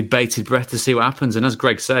with bated breath to see what happens. And as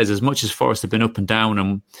Greg says, as much as Forest have been up and down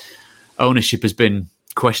and ownership has been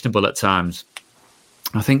questionable at times,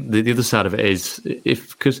 I think the other side of it is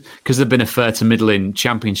because they've been a fair to middling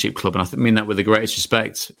Championship club, and I mean that with the greatest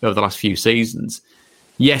respect over the last few seasons.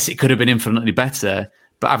 Yes, it could have been infinitely better,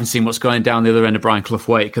 but having seen what's going down the other end of Brian Clough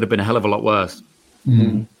Way, it could have been a hell of a lot worse.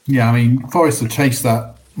 Yeah, I mean, Forest have chased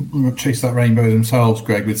that rainbow themselves,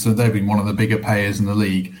 Greg. So they've been one of the bigger payers in the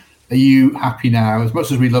league. Are you happy now? As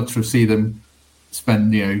much as we'd love to see them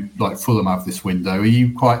spend, like Fulham have this window, are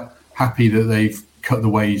you quite happy that they've cut the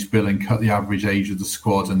wage bill and cut the average age of the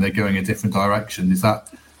squad and they're going a different direction? Is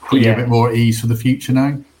that putting you a bit more at ease for the future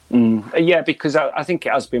now? Yeah, because I think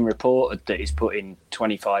it has been reported that he's putting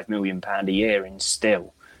 £25 million a year in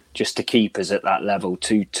still, just to keep us at that level,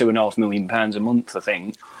 £2.5 million a month, I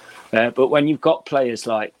think. But when you've got players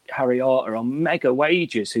like Harry Arter on mega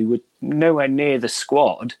wages who were nowhere near the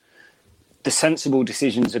squad, the sensible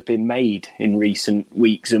decisions have been made in recent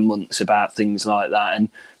weeks and months about things like that, and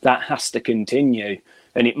that has to continue.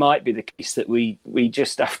 And it might be the case that we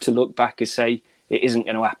just have to look back and say it isn't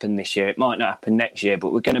going to happen this year. It might not happen next year,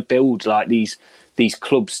 but we're going to build like these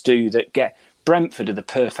clubs do that get. Brentford are the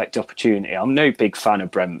perfect opportunity. I'm no big fan of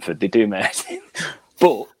Brentford. They do amazing,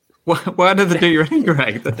 but why do they do your in,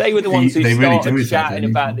 Greg? They were the ones who started shouting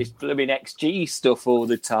about this blooming XG stuff all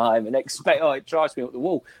the time and it drives me up the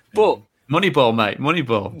wall. But Moneyball, mate.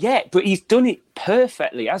 Moneyball. Yeah, but he's done it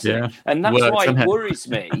perfectly, hasn't he? And that's why it worries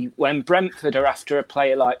me when Brentford are after a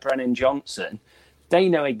player like Brennan Johnson. They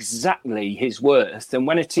know exactly his worth. And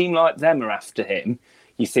when a team like them are after him,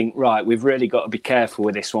 you think, right, we've really got to be careful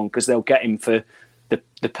with this one because they'll get him for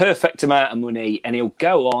the perfect amount of money and he'll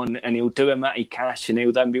go on and he'll do a Matty Cash and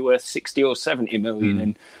he'll then be worth 60 or 70 million.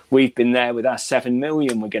 And we've been there with our 7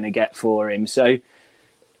 million we're going to get for him. So,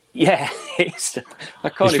 yeah, I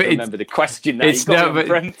can't even remember the question now. It's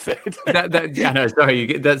Brentford. I know,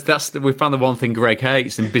 sorry. That's we found the one thing Greg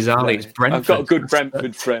hates, and bizarrely, it's Brentford. I've got a good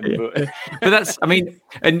Brentford friend, but that's. I mean,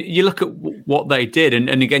 and you look at what they did, and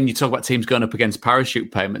again, you talk about teams going up against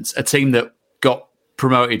parachute payments. A team that got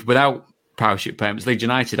promoted without parachute payments. Leeds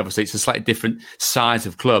United, obviously, it's a slightly different size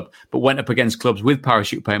of club, but went up against clubs with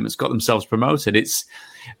parachute payments, got themselves promoted. It's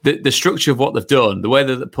the structure of what they've done, the way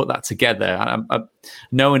that they put that together. I'm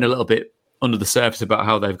knowing a little bit under the surface about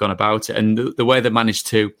how they've gone about it, and the way they managed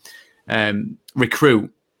to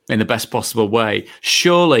recruit in the best possible way.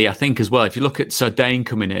 Surely, I think as well, if you look at Sir Dane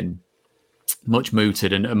coming in, much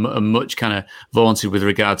mooted and much kind of vaunted with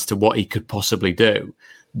regards to what he could possibly do,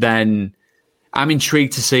 then I'm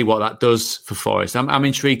intrigued to see what that does for Forest. I'm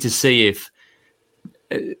intrigued to see if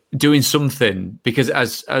doing something, because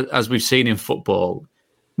as we've seen in football,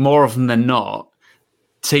 more often than not,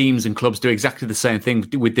 teams and clubs do exactly the same thing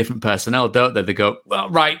with different personnel, don't they? They go, well,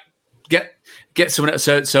 right, get someone else.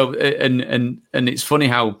 So and it's funny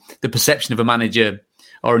how the perception of a manager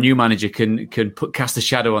or a new manager can cast a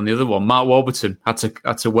shadow on the other one. Mark Warburton had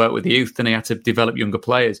to work with the youth, and he had to develop younger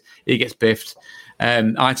players. He gets biffed.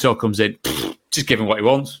 Aitor comes in, just give him what he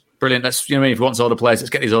wants. Brilliant. If he wants older players,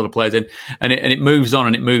 let's get these older players in. And it moves on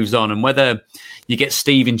and it moves on. And whether you get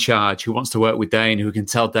Steve in charge, who wants to work with Dane, who can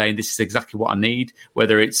tell Dane this is exactly what I need,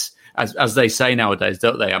 whether it's as they say nowadays,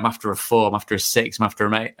 don't they? I'm after a 4, I'm after a 6, I'm after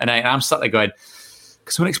an 8. And I'm sat there going,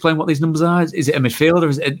 can someone explain what these numbers are? Is it a midfielder?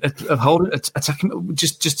 Is it a holder? Attacking?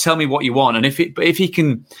 Just tell me what you want. And if he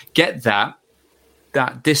can get that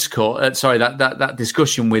discourse, that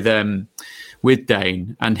discussion with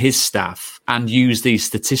Dane and his staff and use these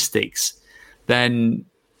statistics, then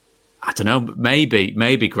I don't know,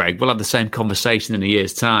 maybe Greg, we'll have the same conversation in a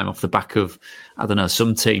year's time off the back of, I don't know,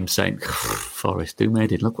 some team saying, Forest, who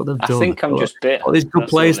made it? Look what they've done. I think I'm just bitter. All these good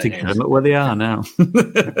players together, look where they are now.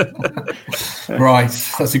 Right,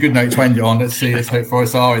 that's a good note to end it on. Let's hope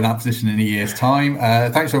Forest are in that position in a year's time.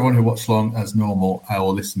 Thanks to everyone who watched along as normal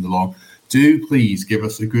or listened along. Do please give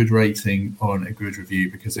us a good rating or a good review,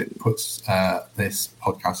 because it puts this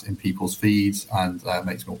podcast in people's feeds and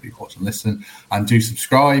makes more people watch and listen. And do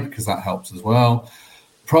subscribe, because that helps as well.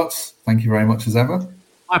 Prots, thank you very much as ever.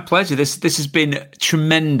 My pleasure. This has been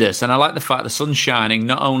tremendous. And I like the fact the sun's shining,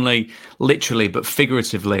 not only literally, but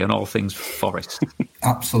figuratively on all things Forest.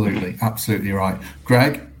 Absolutely right.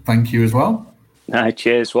 Greg, thank you as well.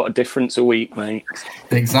 Cheers. What a difference a week, mate.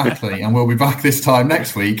 Exactly. And we'll be back this time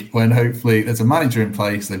next week when hopefully there's a manager in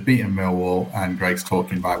place, they've beaten Millwall, and Greg's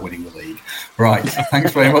talking about winning the league. Right.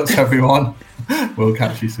 Thanks very much, everyone. We'll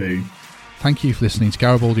catch you soon. Thank you for listening to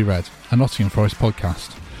Garibaldi Red, a Nottingham Forest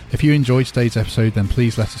podcast. If you enjoyed today's episode, then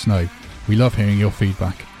please let us know. We love hearing your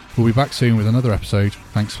feedback. We'll be back soon with another episode.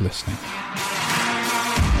 Thanks for listening.